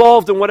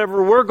uninvolved in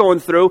whatever we're going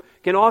through,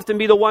 can often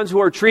be the ones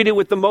who are treated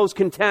with the most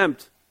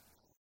contempt.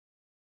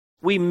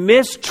 We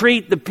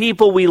mistreat the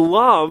people we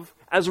love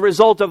as a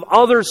result of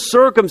other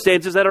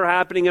circumstances that are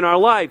happening in our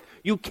life.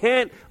 You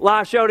can't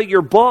lash out at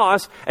your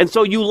boss, and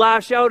so you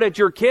lash out at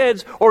your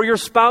kids or your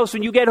spouse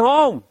when you get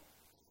home.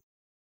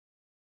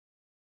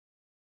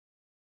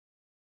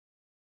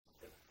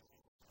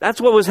 That's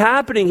what was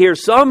happening here.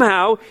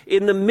 Somehow,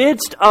 in the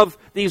midst of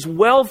these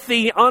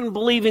wealthy,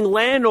 unbelieving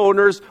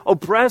landowners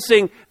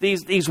oppressing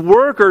these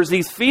workers,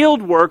 these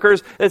field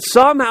workers, that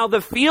somehow the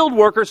field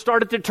workers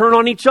started to turn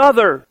on each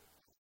other.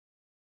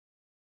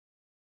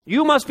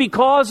 You must be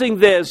causing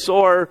this,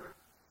 or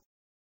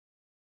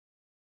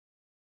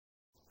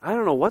I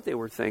don't know what they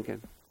were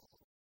thinking.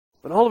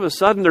 But all of a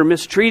sudden, they're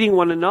mistreating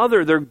one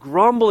another. They're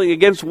grumbling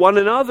against one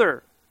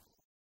another.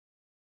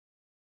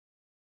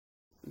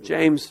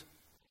 James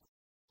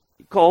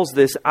calls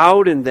this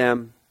out in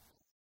them.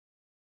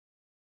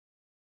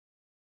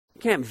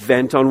 You can't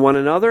vent on one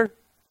another.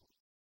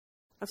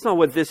 That's not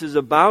what this is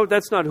about.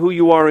 That's not who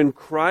you are in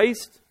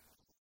Christ.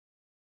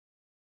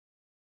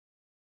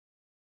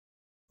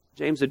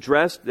 James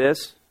addressed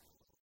this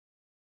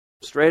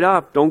straight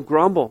up. Don't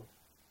grumble.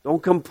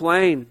 Don't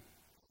complain.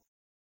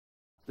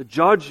 The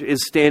judge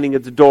is standing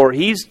at the door.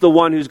 He's the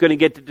one who's going to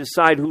get to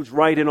decide who's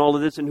right in all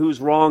of this and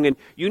who's wrong. And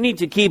you need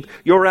to keep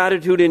your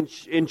attitude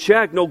in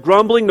check. No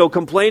grumbling, no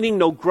complaining,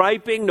 no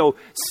griping, no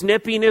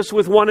snippiness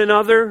with one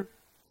another.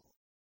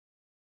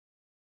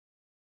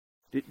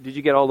 Did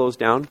you get all those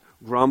down?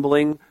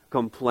 Grumbling,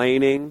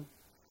 complaining.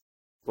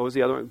 What was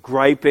the other one?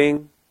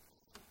 Griping.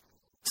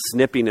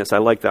 Snippiness. I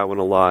like that one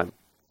a lot.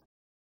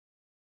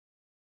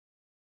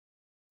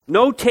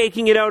 No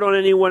taking it out on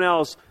anyone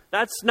else.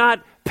 That's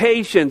not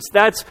patience.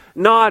 That's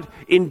not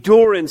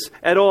endurance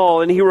at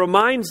all. And he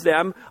reminds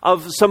them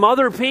of some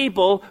other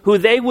people who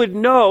they would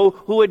know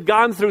who had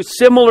gone through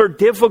similar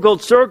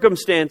difficult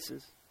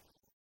circumstances.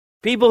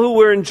 People who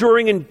were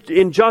enduring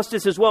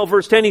injustice as well.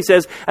 Verse 10, he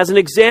says, as an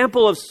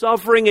example of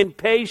suffering and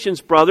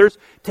patience, brothers,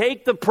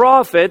 take the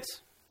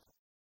prophets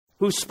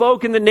who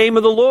spoke in the name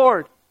of the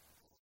Lord.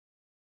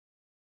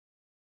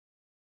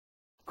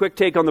 Quick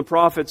take on the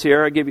prophets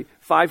here. I give you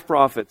 5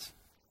 prophets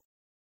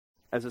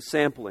as a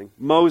sampling.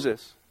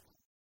 Moses.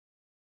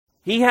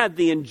 He had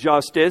the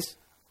injustice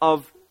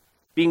of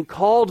being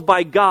called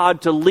by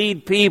God to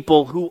lead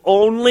people who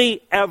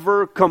only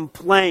ever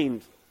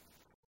complained.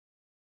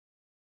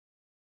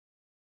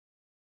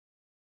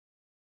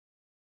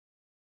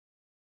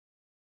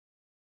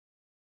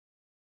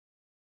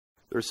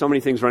 There's so many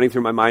things running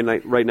through my mind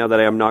right now that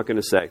I am not going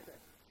to say.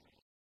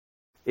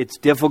 It's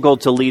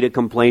difficult to lead a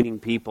complaining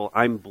people.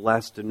 I'm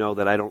blessed to know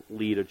that I don't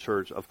lead a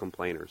church of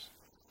complainers.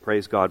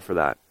 Praise God for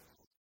that.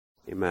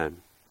 Amen.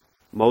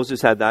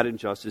 Moses had that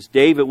injustice.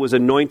 David was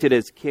anointed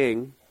as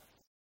king.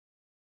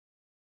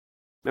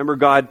 Remember,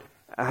 God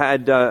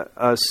had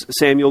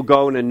Samuel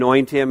go and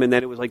anoint him, and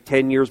then it was like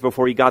 10 years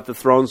before he got the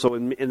throne. So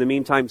in the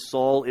meantime,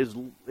 Saul is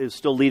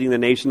still leading the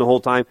nation the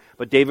whole time.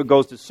 But David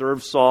goes to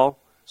serve Saul.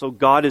 So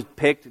God has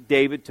picked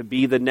David to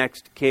be the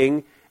next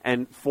king.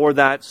 And for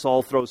that,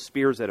 Saul throws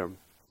spears at him.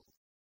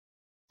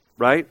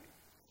 Right?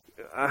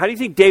 How do you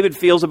think David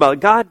feels about it?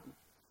 God,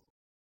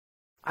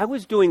 I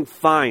was doing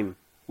fine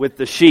with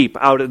the sheep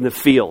out in the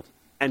field.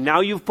 And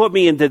now you've put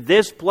me into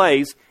this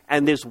place,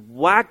 and this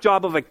whack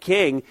job of a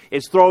king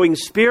is throwing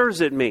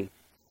spears at me.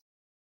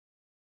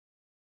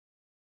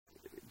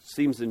 It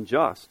seems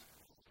unjust.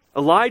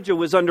 Elijah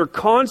was under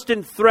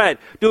constant threat,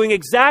 doing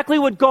exactly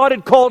what God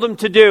had called him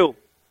to do.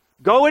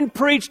 Go and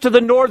preach to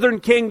the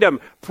northern kingdom.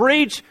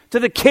 Preach to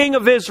the king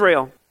of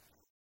Israel.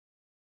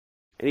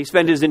 And he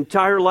spent his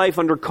entire life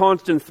under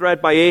constant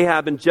threat by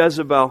Ahab and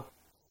Jezebel.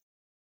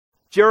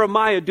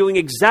 Jeremiah doing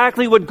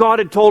exactly what God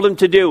had told him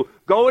to do.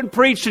 Go and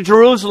preach to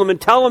Jerusalem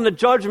and tell them the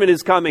judgment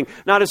is coming.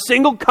 Not a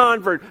single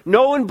convert.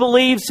 No one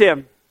believes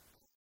him.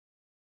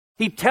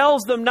 He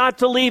tells them not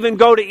to leave and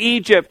go to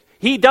Egypt.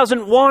 He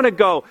doesn't want to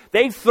go.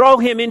 They throw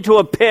him into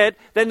a pit.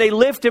 Then they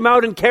lift him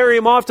out and carry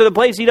him off to the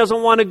place he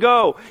doesn't want to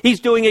go. He's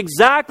doing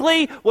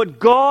exactly what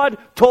God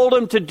told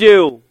him to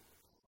do.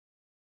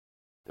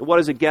 And what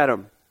does it get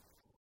him?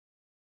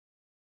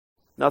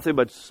 Nothing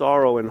but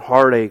sorrow and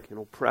heartache and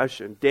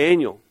oppression.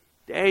 Daniel.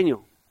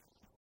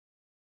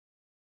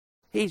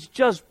 He's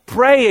just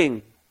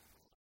praying.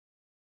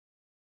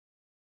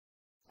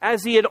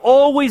 As he had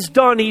always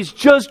done, he's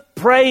just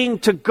praying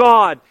to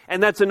God.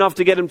 And that's enough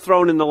to get him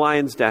thrown in the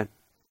lion's den.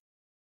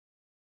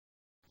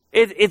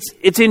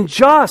 It's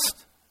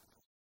unjust.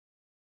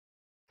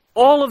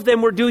 All of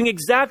them were doing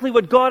exactly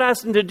what God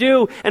asked them to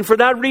do. And for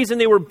that reason,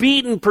 they were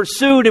beaten,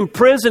 pursued,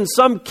 imprisoned,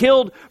 some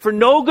killed for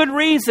no good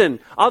reason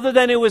other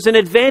than it was an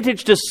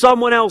advantage to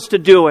someone else to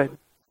do it.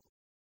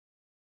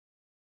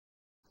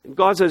 And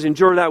God says,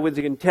 endure that with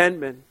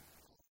contentment.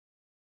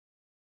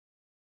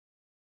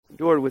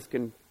 Endure with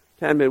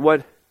contentment.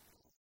 What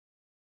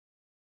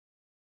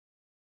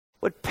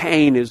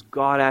pain is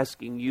God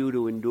asking you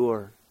to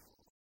endure?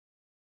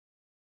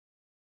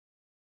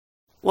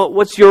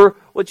 What's your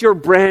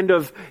brand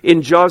of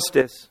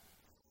injustice?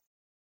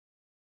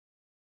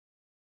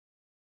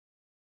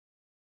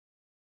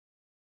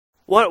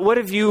 What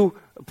have you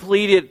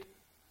pleaded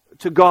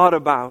to God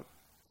about?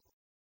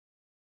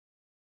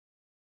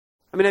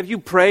 I mean, have you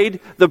prayed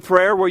the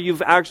prayer where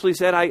you've actually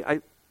said,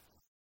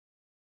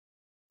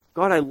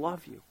 God, I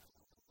love you.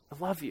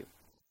 I love you.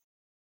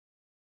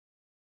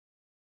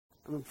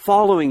 I'm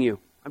following you.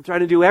 I'm trying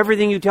to do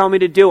everything you tell me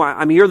to do.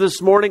 I'm here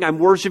this morning. I'm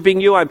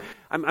worshiping you. I'm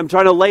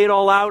trying to lay it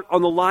all out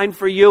on the line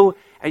for you.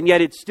 And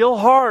yet it's still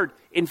hard.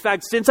 In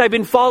fact, since I've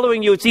been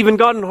following you, it's even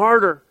gotten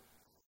harder.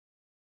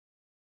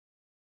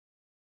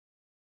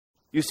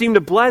 You seem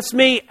to bless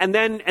me, and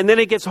then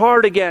it gets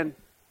hard again.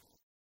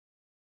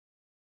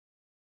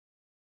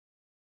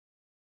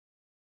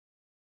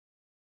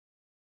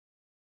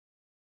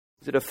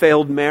 Is it a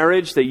failed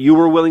marriage that you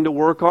were willing to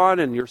work on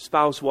and your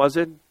spouse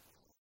wasn't?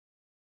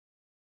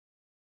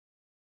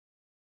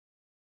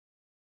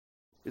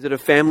 Is it a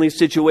family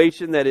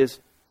situation that is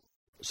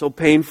so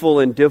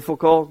painful and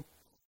difficult?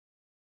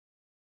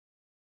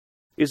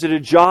 Is it a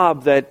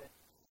job that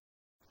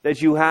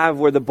you have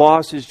where the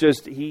boss is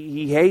just,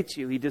 he hates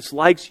you, he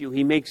dislikes you,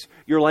 he makes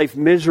your life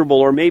miserable?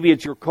 Or maybe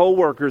it's your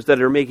coworkers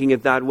that are making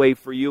it that way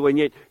for you, and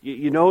yet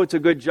you know it's a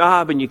good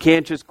job and you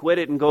can't just quit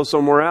it and go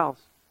somewhere else.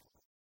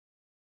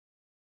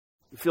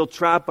 You feel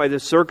trapped by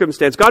this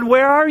circumstance. God,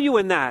 where are you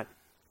in that?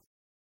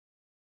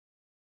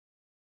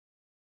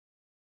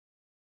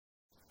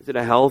 Is it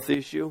a health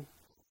issue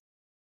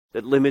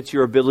that limits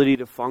your ability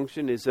to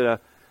function? Is it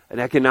an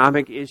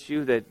economic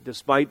issue that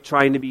despite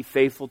trying to be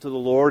faithful to the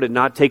Lord and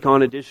not take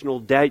on additional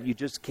debt, you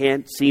just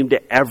can't seem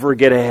to ever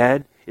get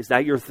ahead? Is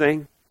that your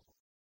thing?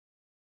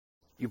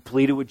 You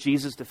pleaded with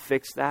Jesus to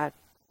fix that?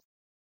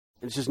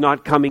 And it's just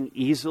not coming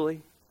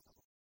easily?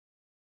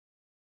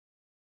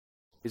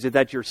 Is it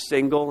that you're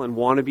single and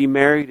want to be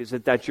married? Is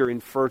it that you're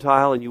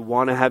infertile and you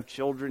want to have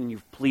children and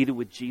you've pleaded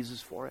with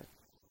Jesus for it?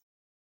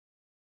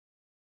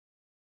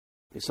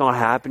 It's not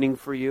happening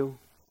for you?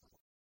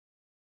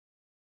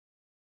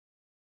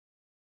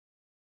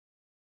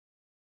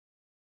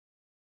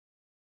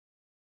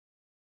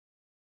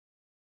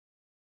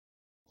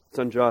 It's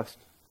unjust.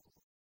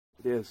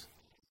 It is.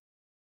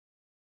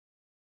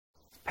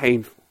 It's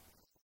painful.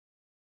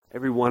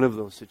 Every one of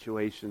those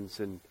situations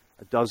and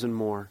a dozen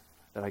more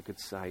that I could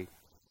cite.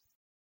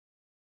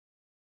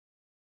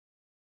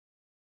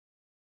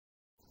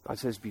 God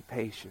says, be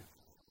patient.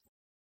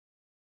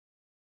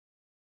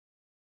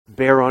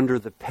 Bear under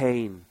the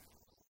pain.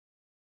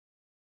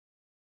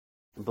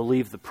 And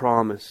believe the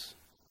promise.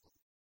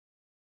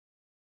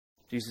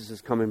 Jesus is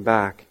coming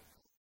back.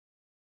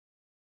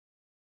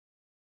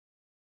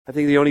 I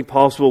think the only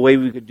possible way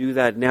we could do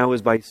that now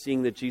is by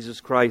seeing that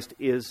Jesus Christ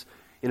is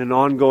in an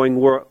ongoing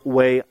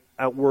way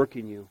at work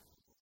in you.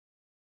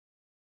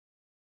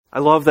 I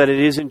love that it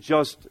isn't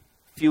just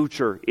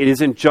future. It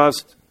isn't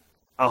just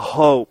a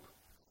hope.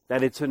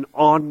 That it's an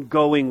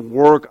ongoing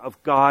work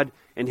of God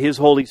and His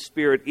Holy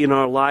Spirit in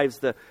our lives.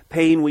 The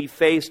pain we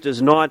face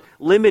does not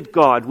limit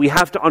God. We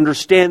have to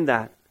understand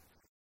that.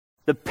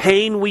 The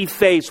pain we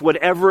face,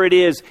 whatever it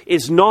is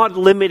not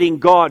limiting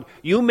God.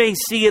 You may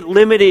see it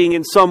limiting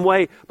in some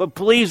way, but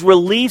please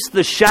release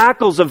the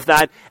shackles of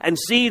that and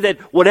see that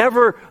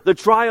whatever the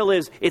trial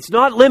is, it's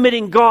not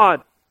limiting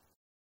God.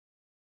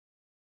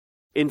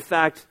 In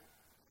fact,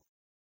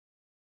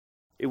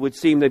 it would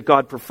seem that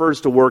God prefers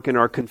to work in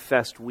our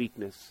confessed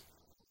weakness.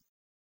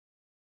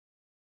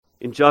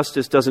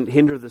 Injustice doesn't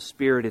hinder the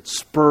Spirit, it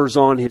spurs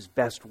on His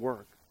best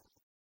work.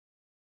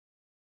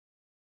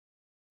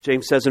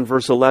 James says in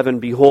verse 11,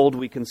 behold,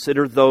 we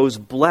consider those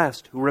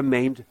blessed who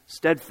remained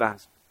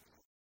steadfast.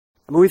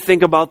 And when we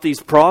think about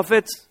these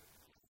prophets,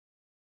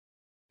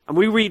 and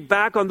we read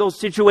back on those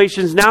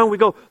situations now, and we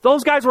go,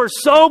 those guys were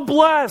so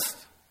blessed.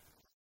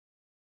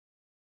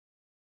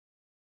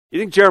 You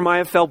think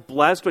Jeremiah felt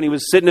blessed when he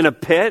was sitting in a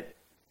pit?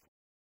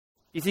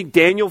 You think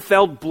Daniel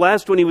felt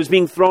blessed when he was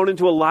being thrown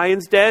into a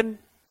lion's den?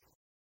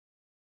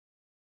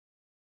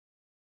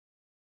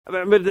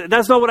 But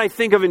that's not what I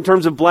think of in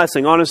terms of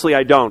blessing. Honestly,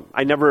 I don't.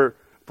 I never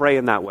pray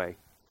in that way.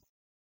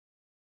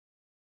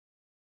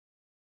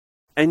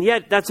 And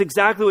yet, that's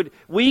exactly what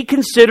we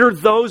consider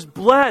those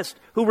blessed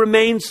who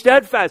remain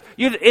steadfast.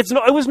 It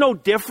was no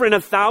different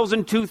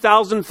 1,000,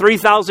 2,000,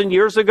 3,000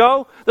 years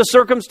ago. The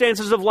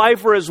circumstances of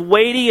life were as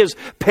weighty, as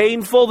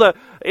painful. The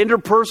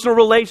interpersonal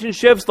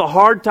relationships, the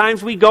hard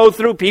times we go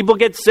through. People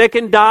get sick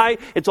and die.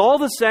 It's all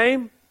the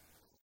same.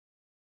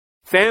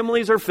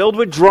 Families are filled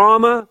with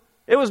drama.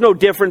 It was no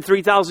different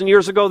 3,000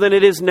 years ago than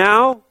it is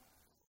now.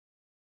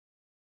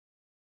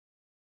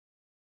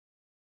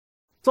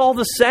 It's all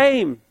the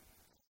same.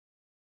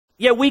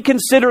 Yet we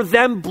consider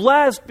them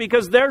blessed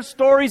because their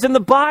story's in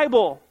the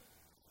Bible.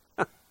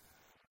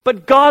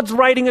 But God's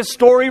writing a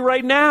story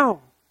right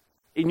now.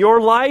 In your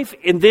life,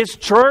 in this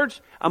church,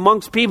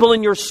 amongst people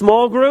in your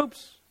small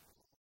groups.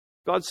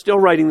 God's still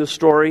writing the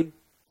story.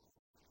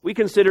 We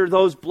consider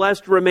those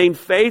blessed to remain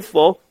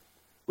faithful.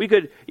 We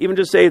could even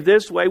just say it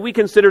this way. We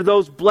consider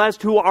those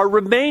blessed who are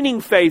remaining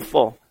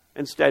faithful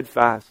and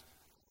steadfast.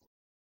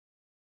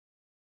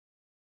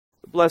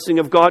 The blessing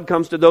of God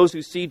comes to those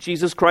who see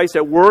Jesus Christ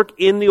at work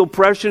in the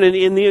oppression and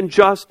in the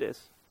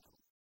injustice.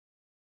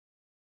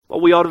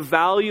 What we ought to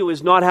value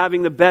is not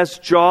having the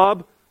best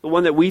job, the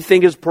one that we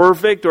think is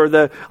perfect, or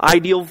the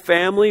ideal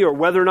family, or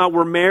whether or not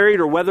we're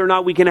married, or whether or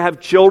not we can have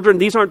children.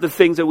 These aren't the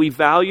things that we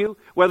value.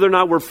 Whether or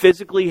not we're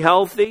physically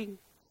healthy,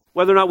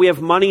 whether or not we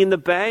have money in the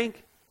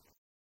bank.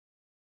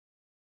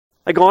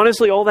 Like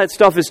honestly, all that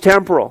stuff is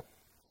temporal.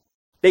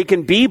 They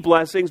can be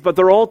blessings, but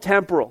they're all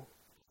temporal.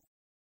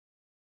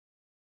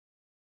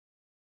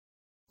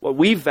 What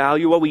we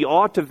value, what we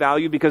ought to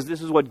value, because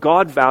this is what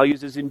God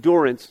values, is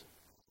endurance.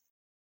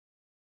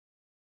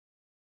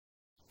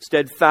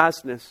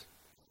 Steadfastness.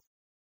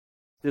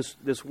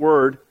 This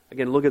word,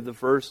 again, look at the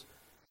verse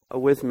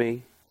with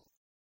me.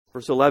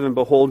 Verse 11,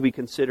 behold, we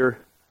consider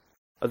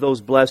those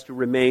blessed who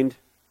remained.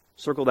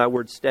 Circle that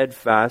word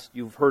steadfast.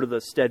 You've heard of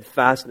the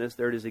steadfastness,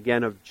 there it is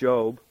again, of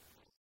Job.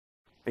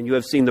 And you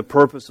have seen the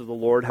purpose of the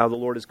Lord, how the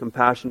Lord is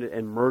compassionate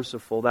and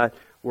merciful. That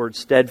word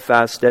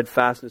steadfast,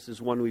 steadfastness is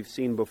one we've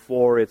seen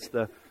before. It's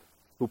the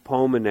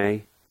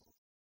hupomene,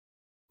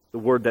 the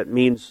word that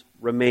means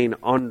remain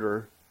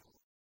under.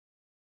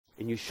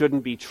 And you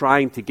shouldn't be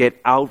trying to get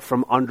out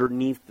from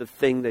underneath the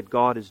thing that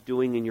God is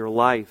doing in your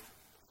life.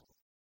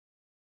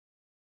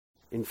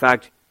 In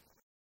fact,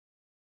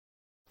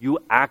 You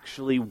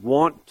actually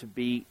want to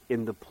be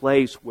in the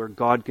place where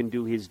God can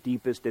do His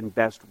deepest and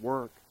best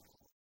work.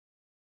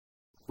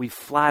 We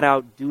flat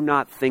out do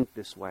not think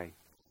this way.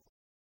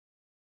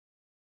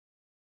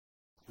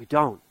 We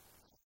don't.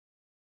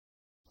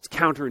 It's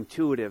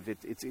counterintuitive.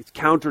 It's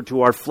counter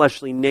to our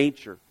fleshly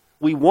nature.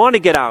 We want to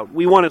get out.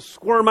 We want to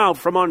squirm out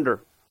from under.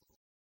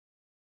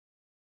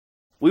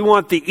 We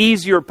want the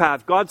easier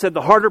path. God said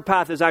the harder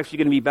path is actually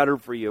going to be better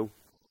for you.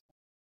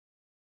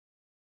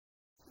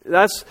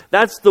 That's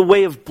the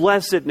way of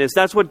blessedness.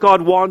 That's what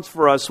God wants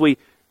for us. We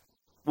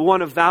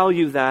want to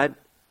value that.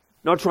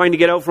 Not trying to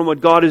get out from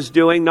what God is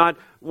doing. Not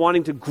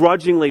wanting to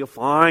grudgingly,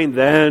 fine.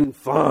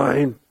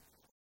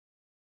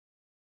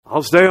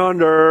 I'll stay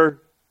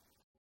under.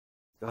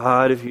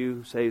 God, if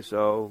you say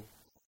so.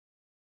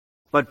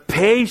 But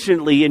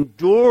patiently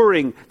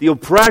enduring the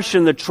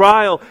oppression, the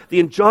trial, the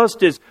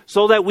injustice,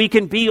 so that we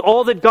can be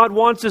all that God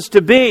wants us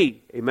to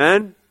be.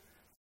 Amen?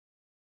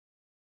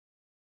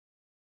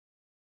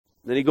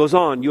 Then he goes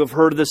on, you have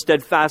heard of the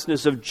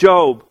steadfastness of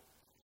Job.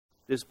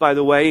 This, by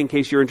the way, in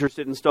case you're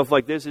interested in stuff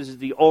like this is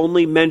the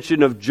only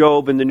mention of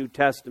Job in the New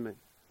Testament.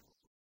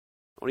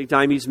 Only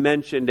time he's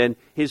mentioned, and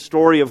his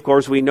story, of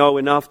course, we know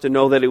enough to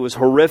know that it was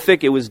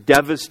horrific, it was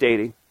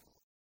devastating.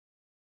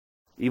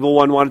 The evil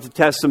one wanted to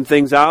test some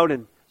things out,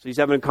 and so he's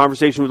having a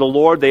conversation with the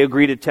Lord. They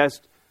agree to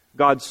test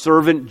God's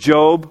servant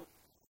Job.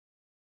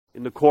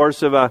 In the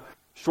course of a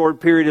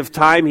short period of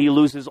time, he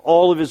loses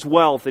all of his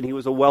wealth, and he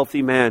was a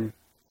wealthy man.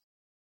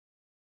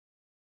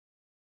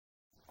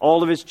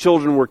 All of his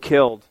children were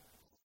killed.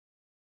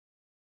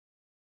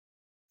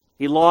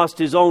 He lost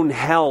his own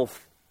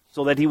health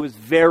so that he was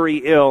very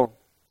ill.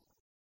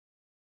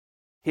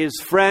 His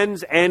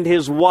friends and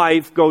his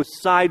wife go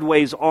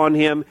sideways on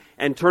him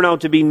and turn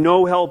out to be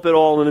no help at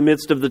all in the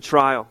midst of the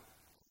trial.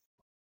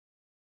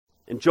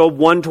 And Job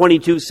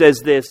 1:22 says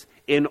this,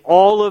 in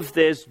all of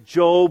this,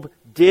 Job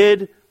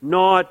did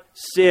not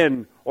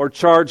sin or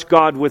charge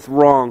God with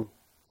wrong.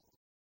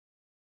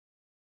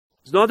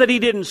 It's not that he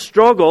didn't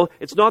struggle.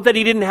 It's not that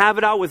he didn't have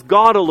it out with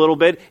God a little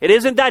bit. It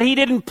isn't that he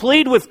didn't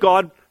plead with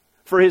God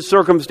for his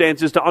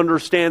circumstances to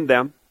understand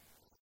them.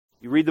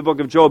 You read the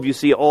book of Job, you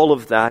see all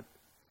of that.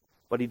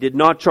 But he did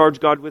not charge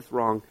God with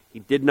wrong. He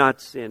did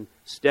not sin.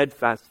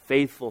 Steadfast,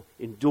 faithful,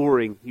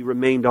 enduring, he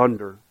remained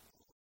under.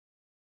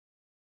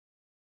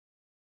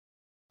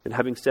 And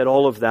having said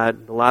all of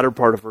that, the latter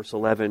part of verse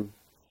 11,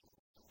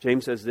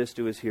 James says this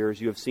to his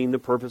hearers, you have seen the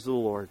purpose of the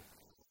Lord.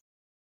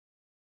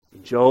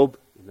 In Job,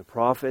 in the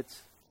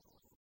prophets,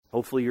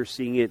 hopefully you're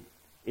seeing it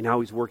in how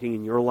he's working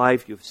in your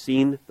life. You've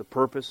seen the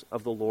purpose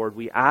of the Lord.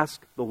 We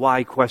ask the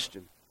why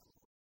question.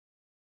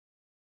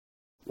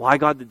 Why,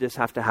 God, did this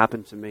have to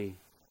happen to me?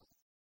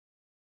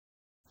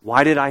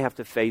 Why did I have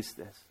to face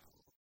this?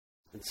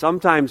 And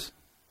sometimes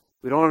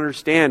we don't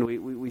understand.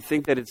 We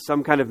think that it's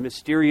some kind of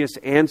mysterious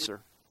answer.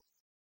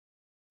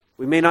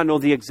 We may not know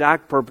the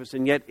exact purpose,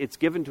 and yet it's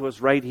given to us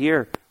right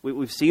here.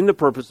 We've seen the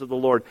purpose of the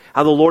Lord,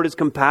 how the Lord is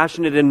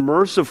compassionate and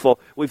merciful.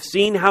 We've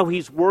seen how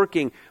He's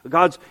working.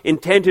 God's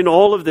intent in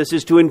all of this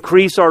is to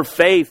increase our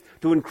faith,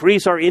 to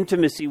increase our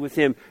intimacy with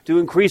Him, to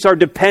increase our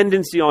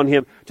dependency on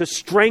Him, to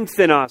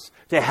strengthen us,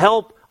 to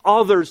help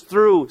others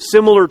through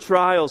similar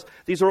trials.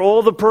 These are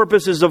all the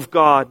purposes of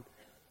God.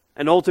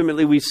 And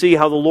ultimately we see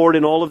how the Lord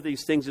in all of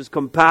these things is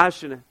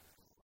compassionate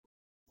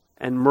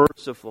and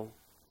merciful.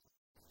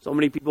 So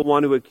many people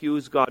want to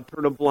accuse God,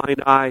 turn a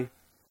blind eye,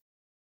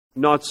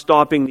 not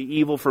stopping the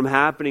evil from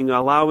happening,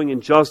 allowing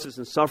injustice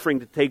and suffering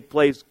to take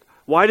place.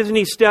 Why doesn't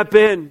He step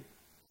in?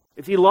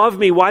 If He loved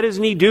me, why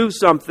doesn't He do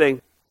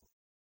something?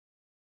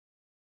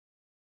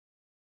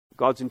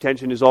 God's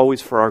intention is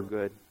always for our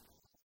good.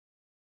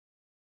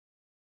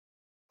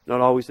 Not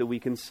always that we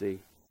can see.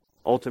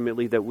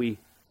 Ultimately that we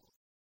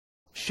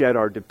shed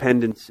our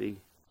dependency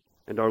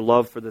and our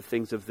love for the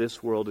things of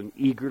this world and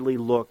eagerly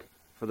look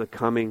for the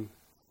coming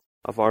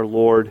of our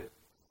Lord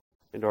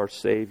and our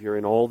Savior.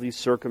 In all these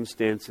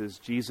circumstances,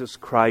 Jesus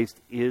Christ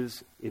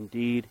is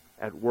indeed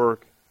at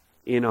work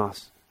in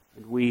us,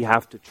 and we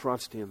have to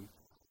trust Him.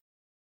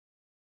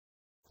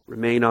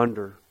 Remain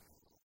under.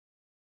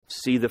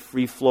 See the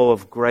free flow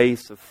of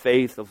grace, of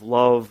faith, of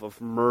love, of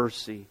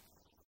mercy.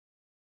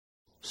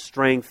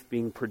 Strength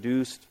being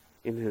produced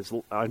in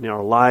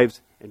our lives,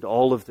 and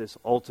all of this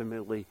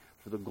ultimately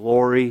for the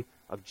glory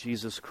of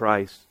Jesus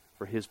Christ,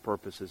 for His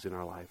purposes in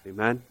our life.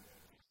 Amen?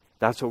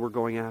 That's what we're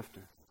going after.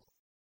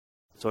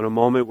 So in a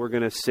moment we're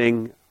going to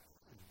sing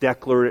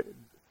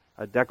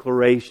a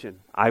declaration.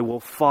 I will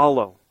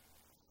follow.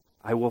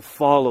 I will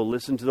follow.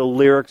 Listen to the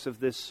lyrics of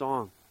this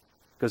song,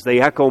 because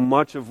they echo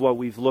much of what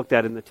we've looked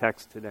at in the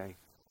text today.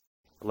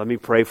 Let me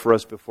pray for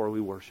us before we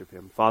worship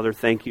Him. Father,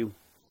 thank You.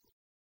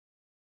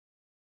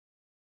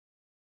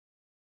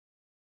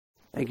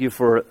 Thank You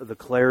for the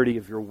clarity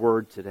of Your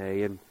word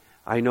today. And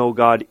I know,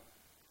 God,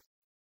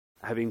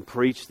 having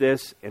preached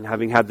this and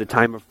having had the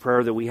time of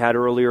prayer that we had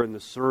earlier in the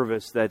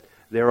service, that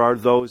there are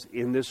those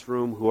in this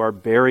room who are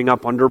bearing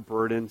up under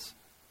burdens.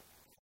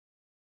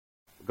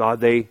 God,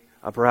 they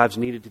perhaps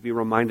needed to be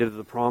reminded of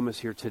the promise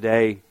here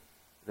today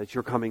that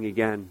You're coming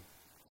again.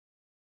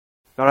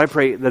 God, I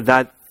pray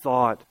that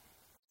thought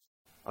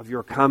of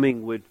your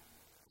coming would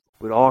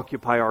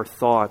occupy our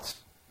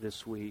thoughts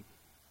this week.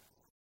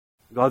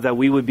 God, that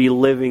we would be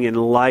living in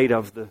light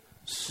of the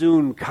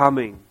soon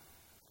coming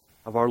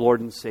of our Lord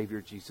and Savior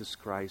Jesus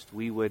Christ.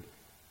 We would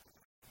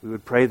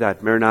pray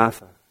that,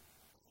 Maranatha.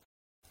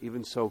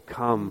 Even so,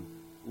 come,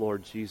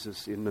 Lord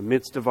Jesus. In the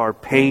midst of our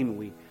pain,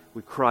 we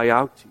cry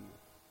out to you.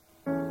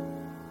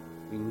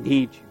 We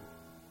need you.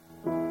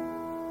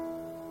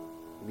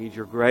 We need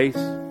your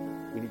grace.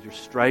 We need your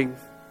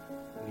strength.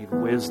 We need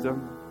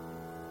wisdom.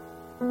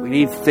 We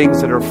need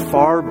things that are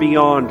far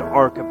beyond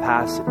our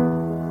capacity.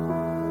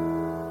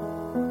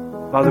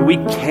 Father, we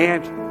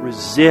can't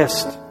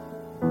resist.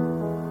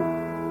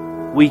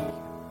 We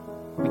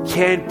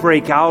can't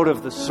break out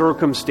of the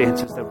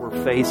circumstances that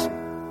we're facing.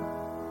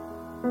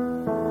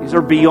 These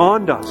are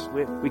beyond us.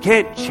 We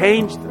can't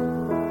change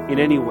them in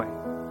any way.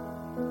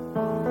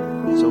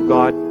 So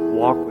God,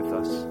 walk with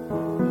us.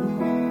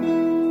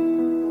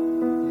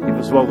 Give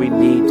us what we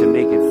need to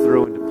make it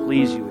through and to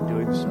please you in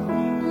doing so.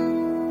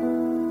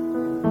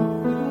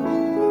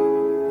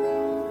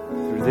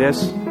 Through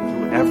this,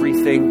 through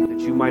everything that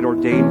you might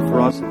ordain for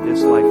us in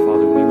this life,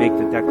 Father, we make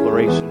the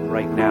declaration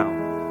right now.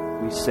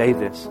 We say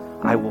this: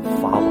 I will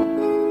follow.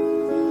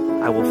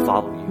 I will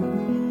follow you.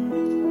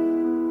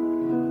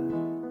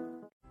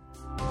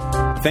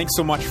 Thanks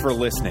so much for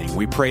listening.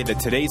 We pray that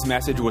today's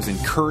message was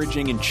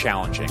encouraging and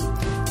challenging.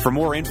 For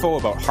more info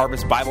about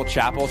Harvest Bible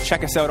Chapel,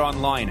 check us out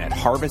online at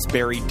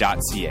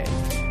harvestberry.ca.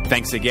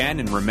 Thanks again,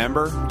 and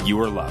remember, you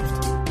are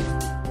loved.